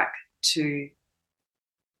circle back to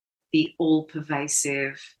the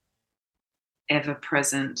all-pervasive,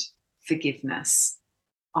 ever-present forgiveness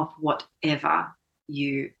of whatever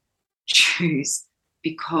you choose,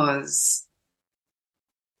 because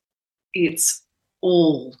it's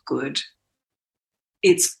all good.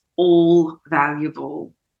 It's all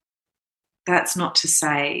valuable. That's not to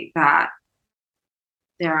say that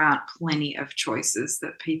there aren't plenty of choices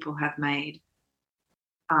that people have made,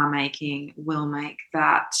 are making, will make,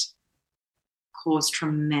 that cause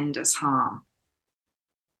tremendous harm.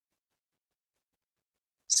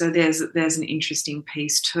 So there's an interesting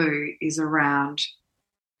piece too, is around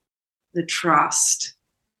the trust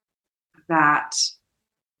that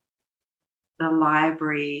the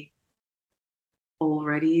library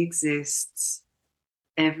already exists.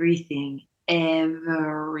 Everything is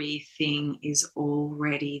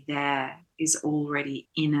already there, is already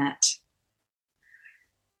in it.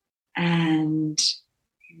 And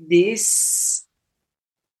this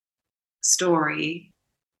story,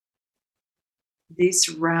 this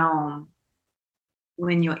realm,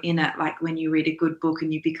 when you're in it, like when you read a good book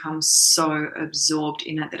and you become so absorbed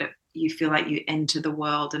in it that you feel like you enter the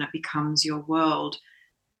world and it becomes your world,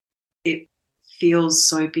 it feels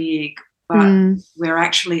so big, but we're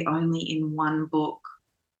actually only in one book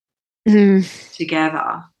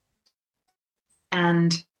together.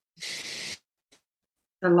 And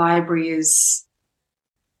the library is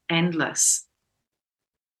endless,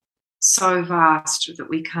 so vast that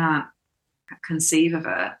we can't conceive of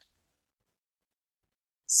it.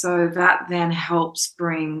 So that then helps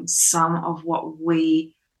bring some of what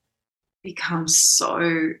we become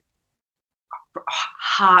so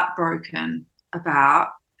heartbroken about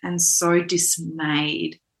and so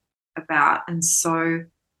dismayed about and so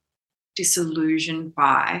disillusioned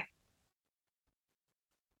by.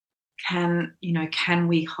 Can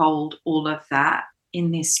we hold all of that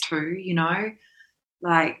in this too?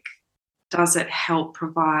 Like, does it help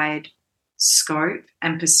provide scope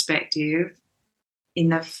and perspective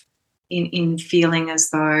in feeling as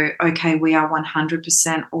though, okay, we are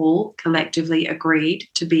 100% all collectively agreed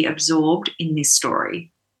to be absorbed in this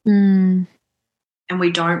story. And we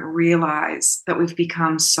don't realize that we've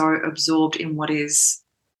become so absorbed in what is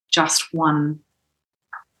just one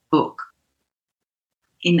book,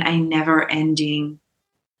 in a never-ending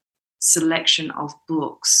selection of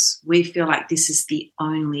books. We feel like this is the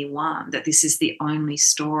only one, that this is the only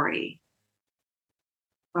story.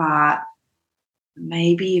 But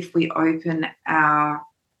maybe if we open our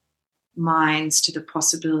minds to the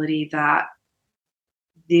possibility that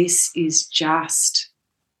this is just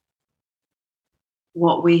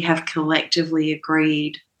what we have collectively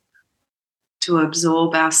agreed to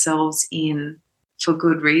absorb ourselves in for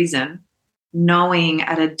good reason, knowing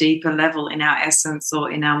at a deeper level in our essence or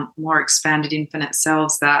in our more expanded infinite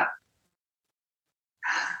selves that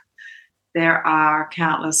there are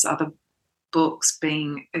countless other books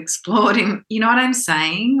being explored in, you know what I'm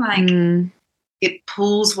saying? Like it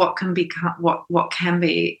pulls what can become what can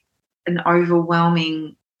be an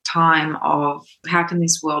overwhelming time of how can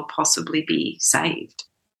this world possibly be saved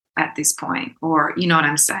at this point? Or you know what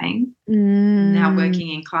I'm saying? Now working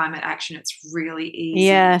in climate action, it's really easy.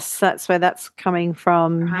 Yes, that's where that's coming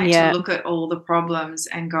from. Right? Yeah. To look at all the problems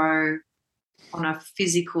and go on a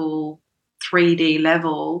physical 3D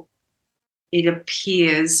level, it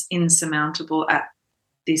appears insurmountable at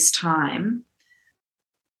this time.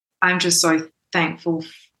 I'm just so thankful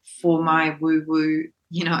for my woo-woo,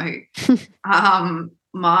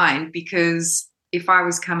 mind, because if I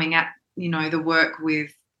was coming at, the work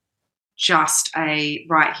with just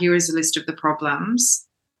right, here is a list of the problems,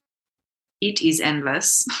 it is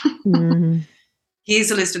endless.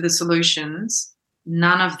 Here's a list of the solutions.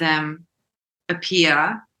 None of them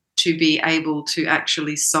appear to be able to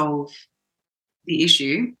actually solve the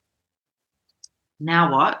issue.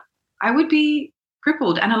 Now what? I would be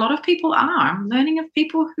crippled, and a lot of people are. I'm learning of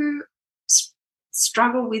people who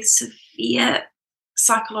struggle with severe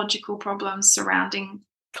psychological problems surrounding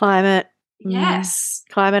climate. Yes.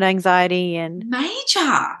 Climate anxiety and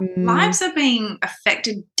major. Lives are being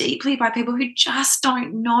affected deeply by people who just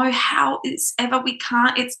don't know how it's ever.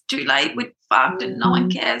 It's too late. We're fucked and no one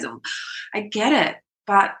cares. I get it.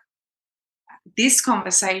 But this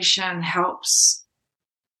conversation helps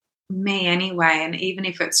me anyway. And even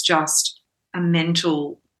if it's just a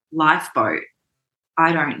mental lifeboat,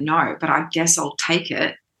 I don't know, but I guess I'll take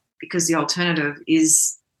it, because the alternative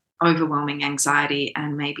is overwhelming anxiety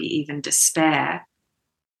and maybe even despair.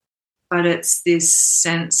 But it's this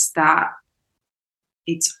sense that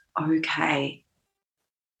it's okay.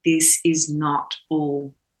 This is not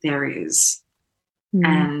all there is.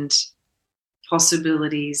 And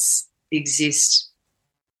possibilities exist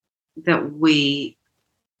that we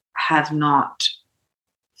have not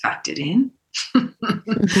factored in.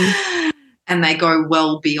 And they go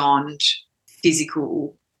well beyond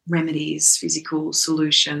physical remedies, physical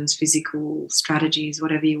solutions, physical strategies,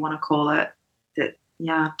 whatever you want to call it.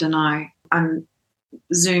 Don't know. I'm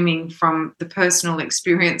zooming from the personal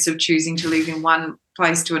experience of choosing to live in one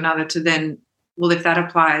place to another to then, well, if that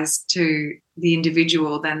applies to the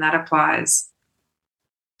individual, then that applies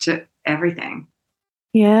to everything.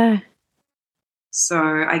 Yeah.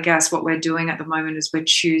 So I guess what we're doing at the moment is we're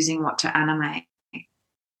choosing what to animate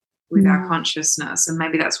with our consciousness. And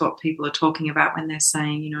maybe that's what people are talking about when they're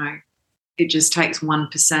saying, it just takes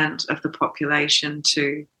 1% of the population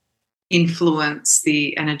to influence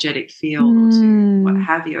the energetic field or to what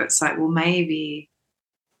have you. It's like, well, maybe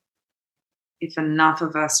if enough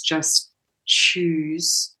of us just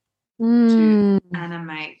choose to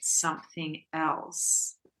animate something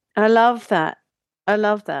else. I love that. I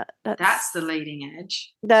love that. That's the leading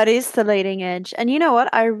edge. That is the leading edge. And you know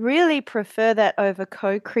what? I really prefer that over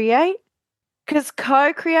co-create, because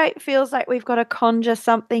co-create feels like we've got to conjure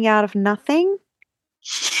something out of nothing.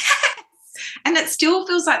 Yes. And it still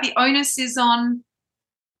feels like the onus is on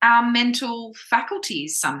our mental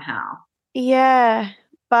faculties somehow. Yeah.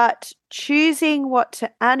 But choosing what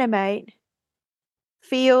to animate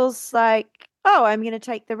feels like, oh, I'm going to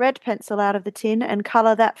take the red pencil out of the tin and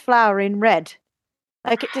color that flower in red.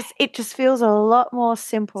 Like it just feels a lot more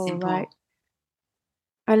simple. Right?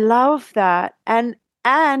 I love that. And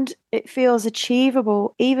it feels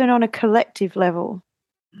achievable even on a collective level.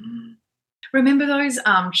 Remember those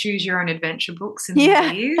choose your own adventure books in the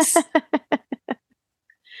 80s?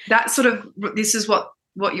 That sort of, this is what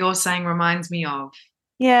you're saying reminds me of.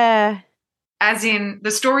 Yeah. As in,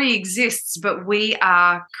 the story exists, but we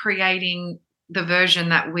are creating the version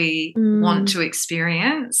that we want to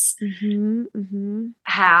experience.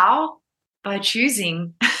 How? By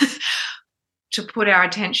choosing to put our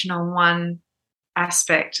attention on one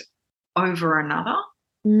aspect over another.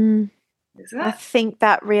 Is it? I think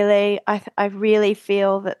that really, I really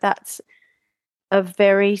feel that that's a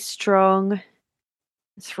very strong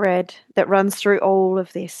thread that runs through all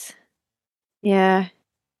of this. Yeah.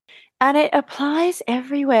 And it applies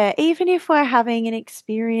everywhere, even if we're having an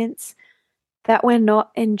experience that we're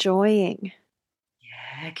not enjoying.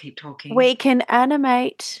 Yeah, keep talking. We can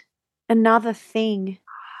animate another thing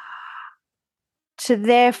to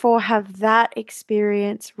therefore have that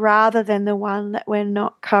experience rather than the one that we're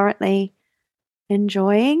not currently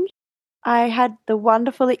enjoying. I had the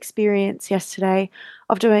wonderful experience yesterday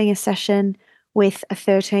of doing a session with a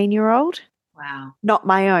 13-year-old. Wow. Not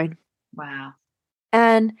my own. Wow.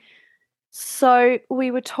 And so we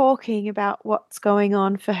were talking about what's going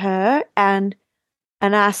on for her and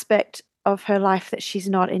an aspect of her life that she's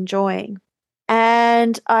not enjoying.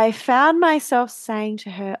 And I found myself saying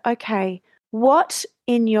to her, okay, what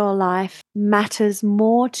in your life matters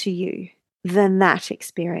more to you than that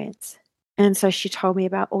experience? And so she told me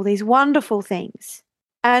about all these wonderful things.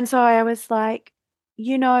 And so I was like,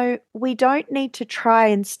 we don't need to try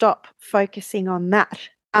and stop focusing on that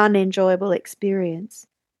unenjoyable experience.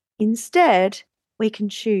 Instead, we can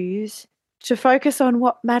choose to focus on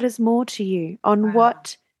what matters more to you, on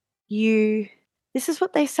what this is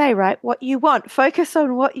what they say, right? What you want. Focus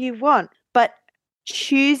on what you want. But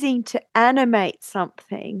choosing to animate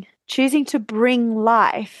something, choosing to bring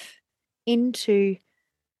life into,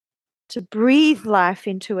 to breathe life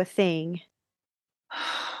into a thing,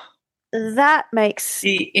 that makes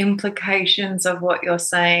the implications of what you're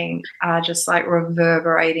saying are just like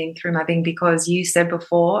reverberating through my being, because you said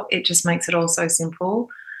before, it just makes it all so simple.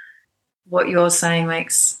 What you're saying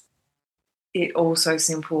makes it all so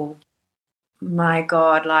simple. My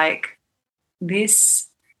God, like this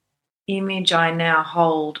image I now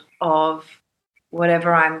hold of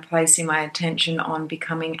whatever I'm placing my attention on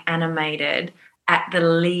becoming animated at the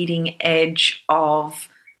leading edge of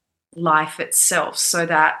life itself, so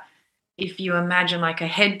that if you imagine like a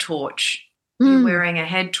head torch, you're wearing a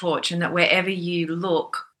head torch, and that wherever you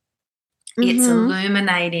look, it's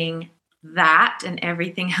illuminating that, and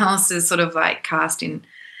everything else is sort of like cast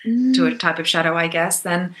into a type of shadow, I guess,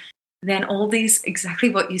 then all these, exactly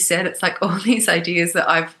what you said, it's like all these ideas that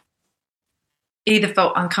I've either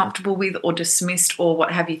felt uncomfortable with or dismissed or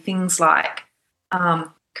what have you, things like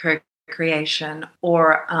co-creation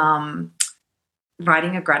or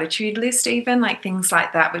writing a gratitude list, even like things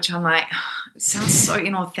like that, which I'm like, it sounds so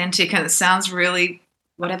inauthentic and it sounds really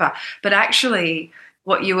whatever. But actually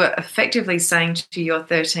what you were effectively saying to your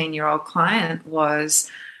 13-year-old client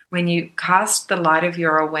was, when you cast the light of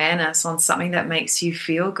your awareness on something that makes you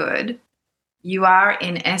feel good, you are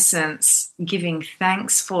in essence giving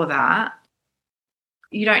thanks for that.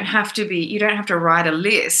 You don't have to write a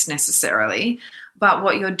list necessarily, but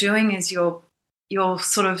what you're doing is you're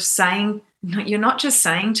sort of saying, you're not just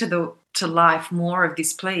saying to life more of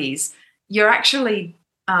this, please. You're actually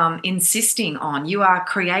insisting on, you are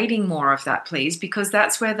creating more of that, please, because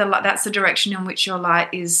that's the direction in which your light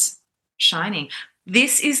is shining.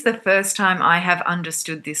 This is the first time I have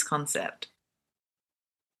understood this concept.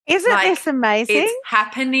 Isn't this amazing? It's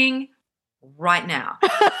happening right now.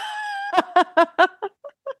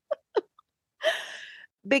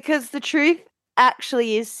 Because the truth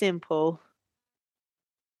actually is simple.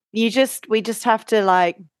 We just have to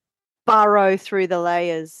like burrow through the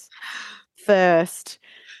layers first.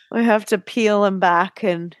 We have to peel them back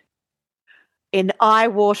and in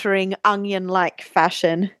eye-watering onion-like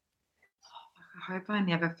fashion. I hope I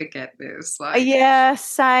never forget this. Like, Yeah,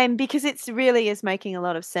 same, because it's really is making a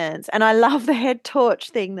lot of sense. And I love the head torch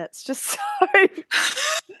thing. That's just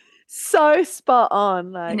so spot on.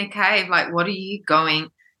 in Like, a cave, like, what are you going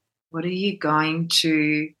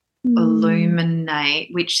to mm, illuminate,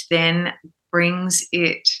 which then brings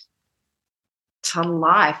it to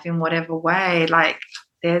life in whatever way? Like,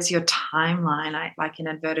 there's your timeline, like in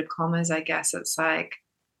inverted commas, I guess. It's like,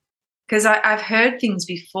 because I've heard things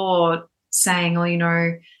before saying, oh,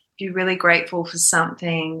 if you're really grateful for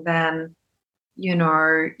something, then,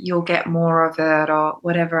 you'll get more of it or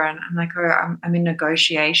whatever. And I'm like, oh, I'm in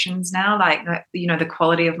negotiations now. Like, the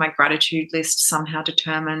quality of my gratitude list somehow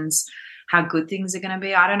determines how good things are going to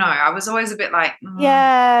be. I don't know. I was always a bit like,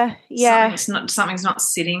 yeah. something's not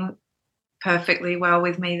sitting perfectly well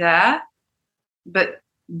with me there. But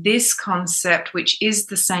this concept, which is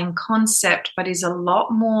the same concept, but is a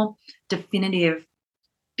lot more definitive,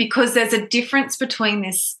 because there's a difference between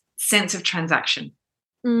this sense of transaction.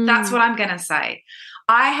 That's what I'm going to say.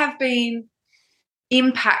 I have been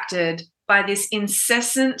impacted by this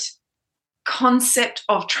incessant concept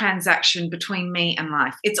of transaction between me and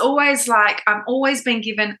life. It's always like I'm always been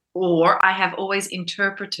given, or I have always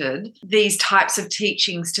interpreted these types of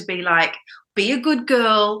teachings to be like, be a good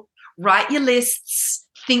girl, write your lists,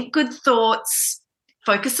 think good thoughts,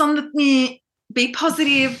 focus on be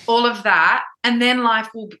positive, all of that, and then life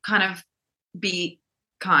will kind of be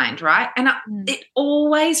kind, right? And it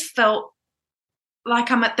always felt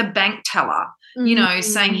like I'm at the bank teller,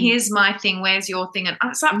 saying, here's my thing, where's your thing? And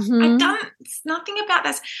it's like, it's nothing about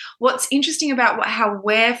this. What's interesting about how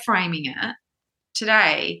we're framing it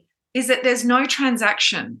today is that there's no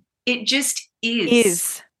transaction. It just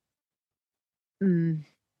is. Mm.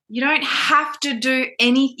 You don't have to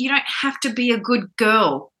you don't have to be a good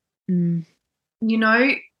girl. Mm.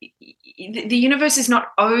 The universe is not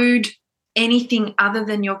owed anything other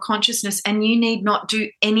than your consciousness, and you need not do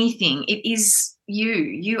anything. It is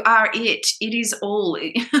you are it is all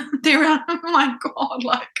there are, oh my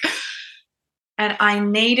God, and I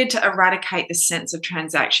needed to eradicate the sense of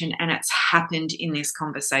transaction, and it's happened in this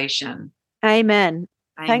conversation. Amen.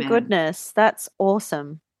 Thank goodness. That's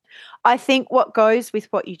awesome. I think what goes with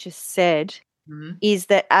what you just said is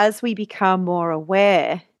that as we become more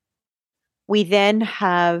aware, we then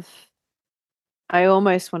have, I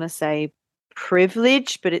almost want to say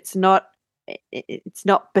privilege, but it's not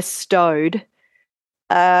bestowed,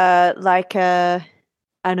 like an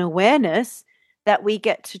awareness that we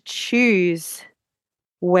get to choose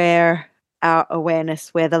where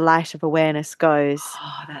where the light of awareness goes.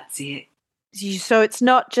 Oh, that's it. So it's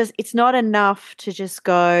not enough to just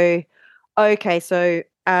go, okay, so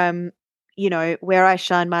where I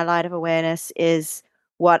shine my light of awareness is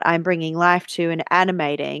what I'm bringing life to and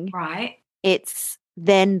animating. Right. It's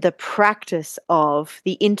then the practice of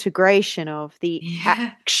the integration of the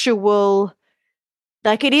actual,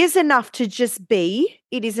 like, it is enough to just be.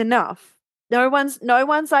 It is enough. No one's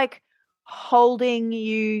like holding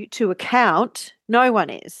you to account. No one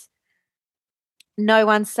is. No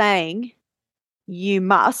one's saying you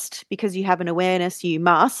must, because you have an awareness, you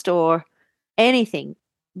must, or anything.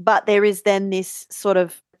 But there is then this sort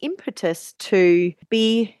of impetus to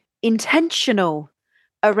be intentional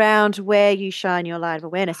around where you shine your light of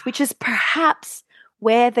awareness, which is perhaps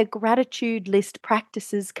where the gratitude list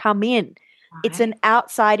practices come in. Right. It's an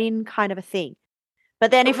outside in kind of a thing. But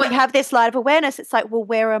then if we have this light of awareness, it's like, well,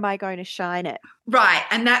 where am I going to shine it? Right.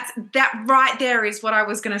 And that right there is what I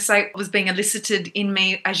was going to say was being elicited in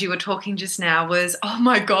me as you were talking just now was, oh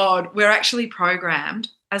my God, we're actually programmed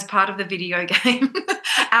as part of the video game.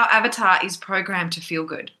 Our avatar is programmed to feel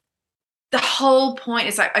good. The whole point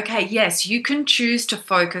is like, okay, yes, you can choose to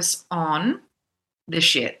focus on the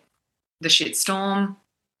shit storm,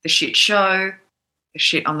 the shit show, the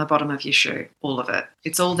shit on the bottom of your shoe, all of it.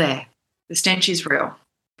 It's all there. The stench is real.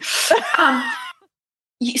 So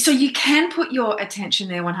you can put your attention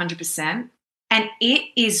there 100%, and it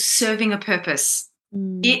is serving a purpose.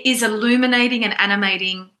 It is illuminating and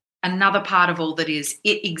animating another part of all that is.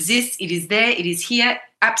 It exists. It is there. It is here.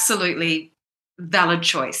 Absolutely valid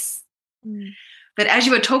choice. But as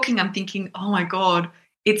you were talking, I'm thinking, oh my God,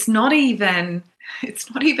 it's not even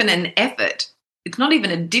an effort. It's not even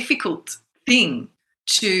a difficult thing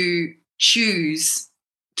to choose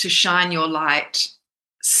to shine your light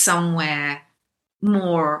somewhere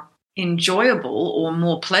more enjoyable or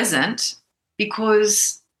more pleasant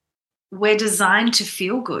because we're designed to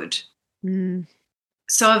feel good.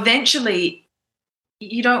 So eventually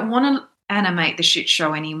you don't want to animate the shit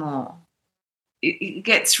show anymore. It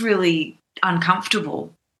gets really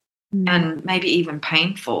uncomfortable and maybe even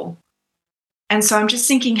painful. And so I'm just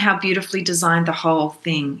thinking how beautifully designed the whole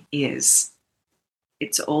thing is.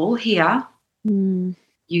 It's all here.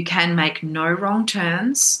 You can make no wrong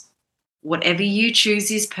turns. Whatever you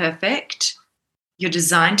choose is perfect. You're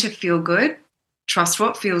designed to feel good. Trust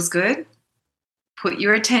what feels good. Put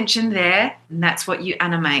your attention there, and that's what you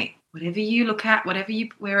animate. Whatever you look at, wherever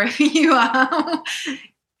you are.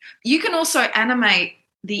 You can also animate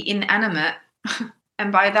the inanimate,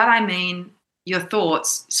 and by that I mean your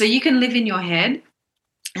thoughts. So you can live in your head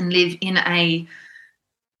and live in a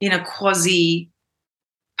quasi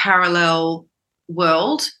parallel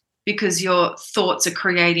world because your thoughts are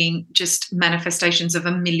creating just manifestations of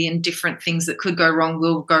a million different things that could go wrong,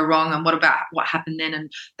 will go wrong, and what about what happened then,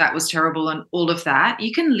 and that was terrible, and all of that.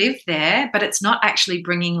 You can live there, but it's not actually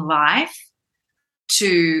bringing life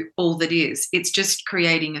to all that is. It's just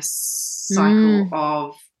creating a cycle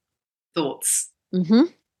of thoughts. They're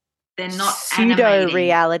not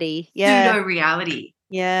pseudo-reality. Pseudo-reality.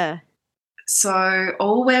 Yeah. So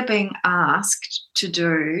all we're being asked to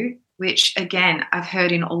do, which again I've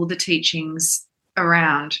heard in all the teachings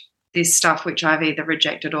around this stuff, which I've either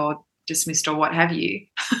rejected or dismissed or what have you,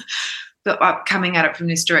 but coming at it from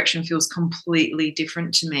this direction feels completely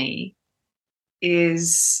different to me,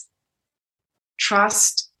 is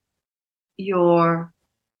trust your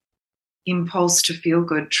impulse to feel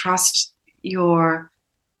good. Trust your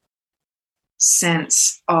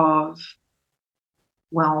sense of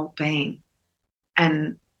well-being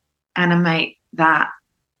and animate that.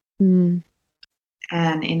 And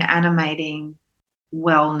in animating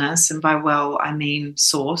wellness, and by well I mean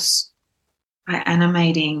source, by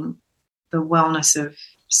animating the wellness of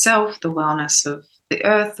self, the wellness of the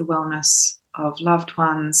earth, the wellness of loved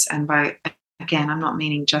ones, and by, again, I'm not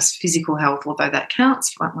meaning just physical health, although that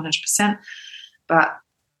counts 100%, but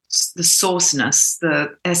the sourceness,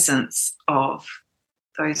 the essence of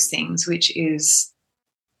those things, which is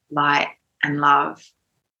light and love,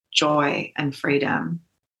 joy and freedom.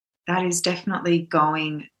 That is definitely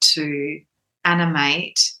going to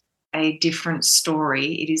animate a different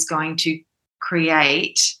story. It is going to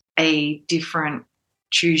create a different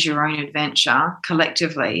choose your own adventure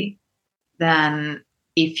collectively than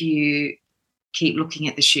if you keep looking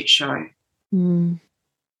at the shit show.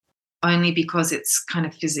 Only because it's kind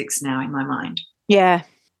of physics now in my mind. Yeah.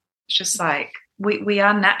 It's just like we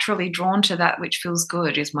are naturally drawn to that which feels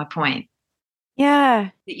good, is my point.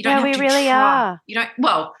 Yeah. You don't have we to really try. are. You don't,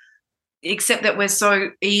 well, except that we're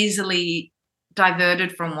so easily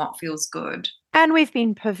diverted from what feels good. And we've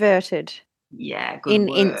been perverted. Yeah, good in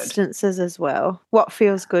word. Instances as well. What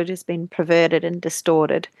feels good has been perverted and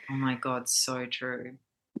distorted. Oh my God, so true.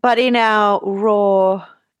 But in our raw,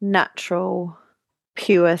 natural,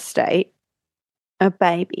 pure state, a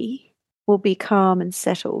baby will be calm and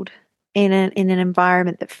settled in an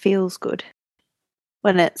environment that feels good.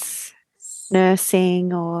 When it's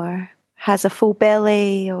nursing or has a full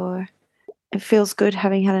belly or it feels good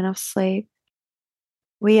having had enough sleep.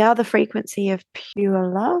 We are the frequency of pure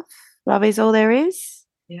love. Love is all there is.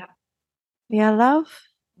 Yeah. We are love.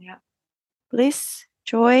 Yeah. Bliss,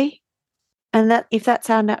 joy. And that if that's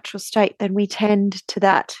our natural state, then we tend to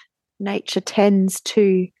that. Nature tends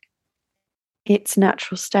to its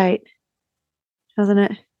natural state, doesn't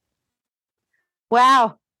it?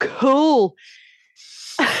 Wow, cool.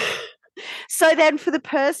 So then for the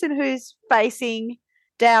person who's facing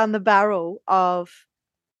down the barrel of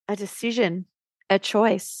a decision, a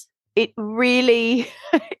choice, it really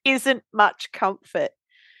isn't much comfort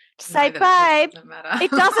to say, babe,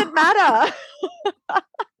 it doesn't matter.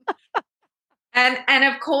 And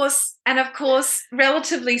of course,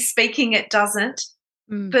 relatively speaking, it doesn't.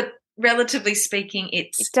 But relatively speaking,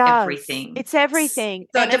 it's everything. It's everything.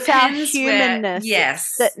 So and it's our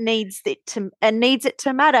humanness that needs it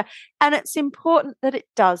to matter. And it's important that it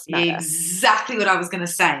does matter. Exactly what I was going to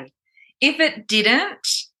say. If it didn't,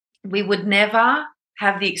 we would never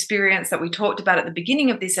have the experience that we talked about at the beginning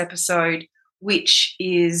of this episode, which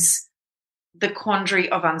is the quandary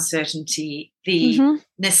of uncertainty, the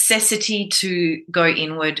necessity to go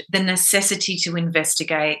inward, the necessity to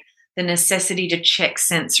investigate, the necessity to check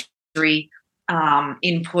sensory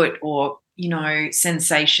input or,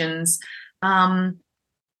 sensations.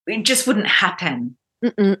 It just wouldn't happen.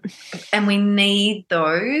 And we need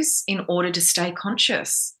those in order to stay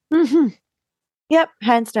conscious. Yep,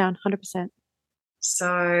 hands down, 100%.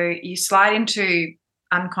 So you slide into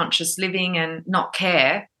unconscious living and not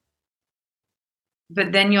care,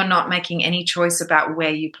 but then you're not making any choice about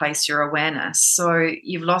where you place your awareness. So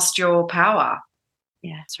you've lost your power.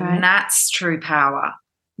 Yeah, that's right. And that's true power.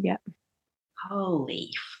 Yeah.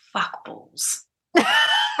 Holy fuckballs.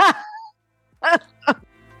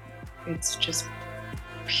 It's just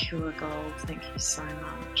pure gold. Thank you so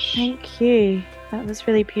much. Thank you. That was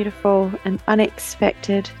really beautiful and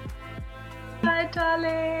unexpected. Bye,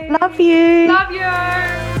 darling. Love you. Love you.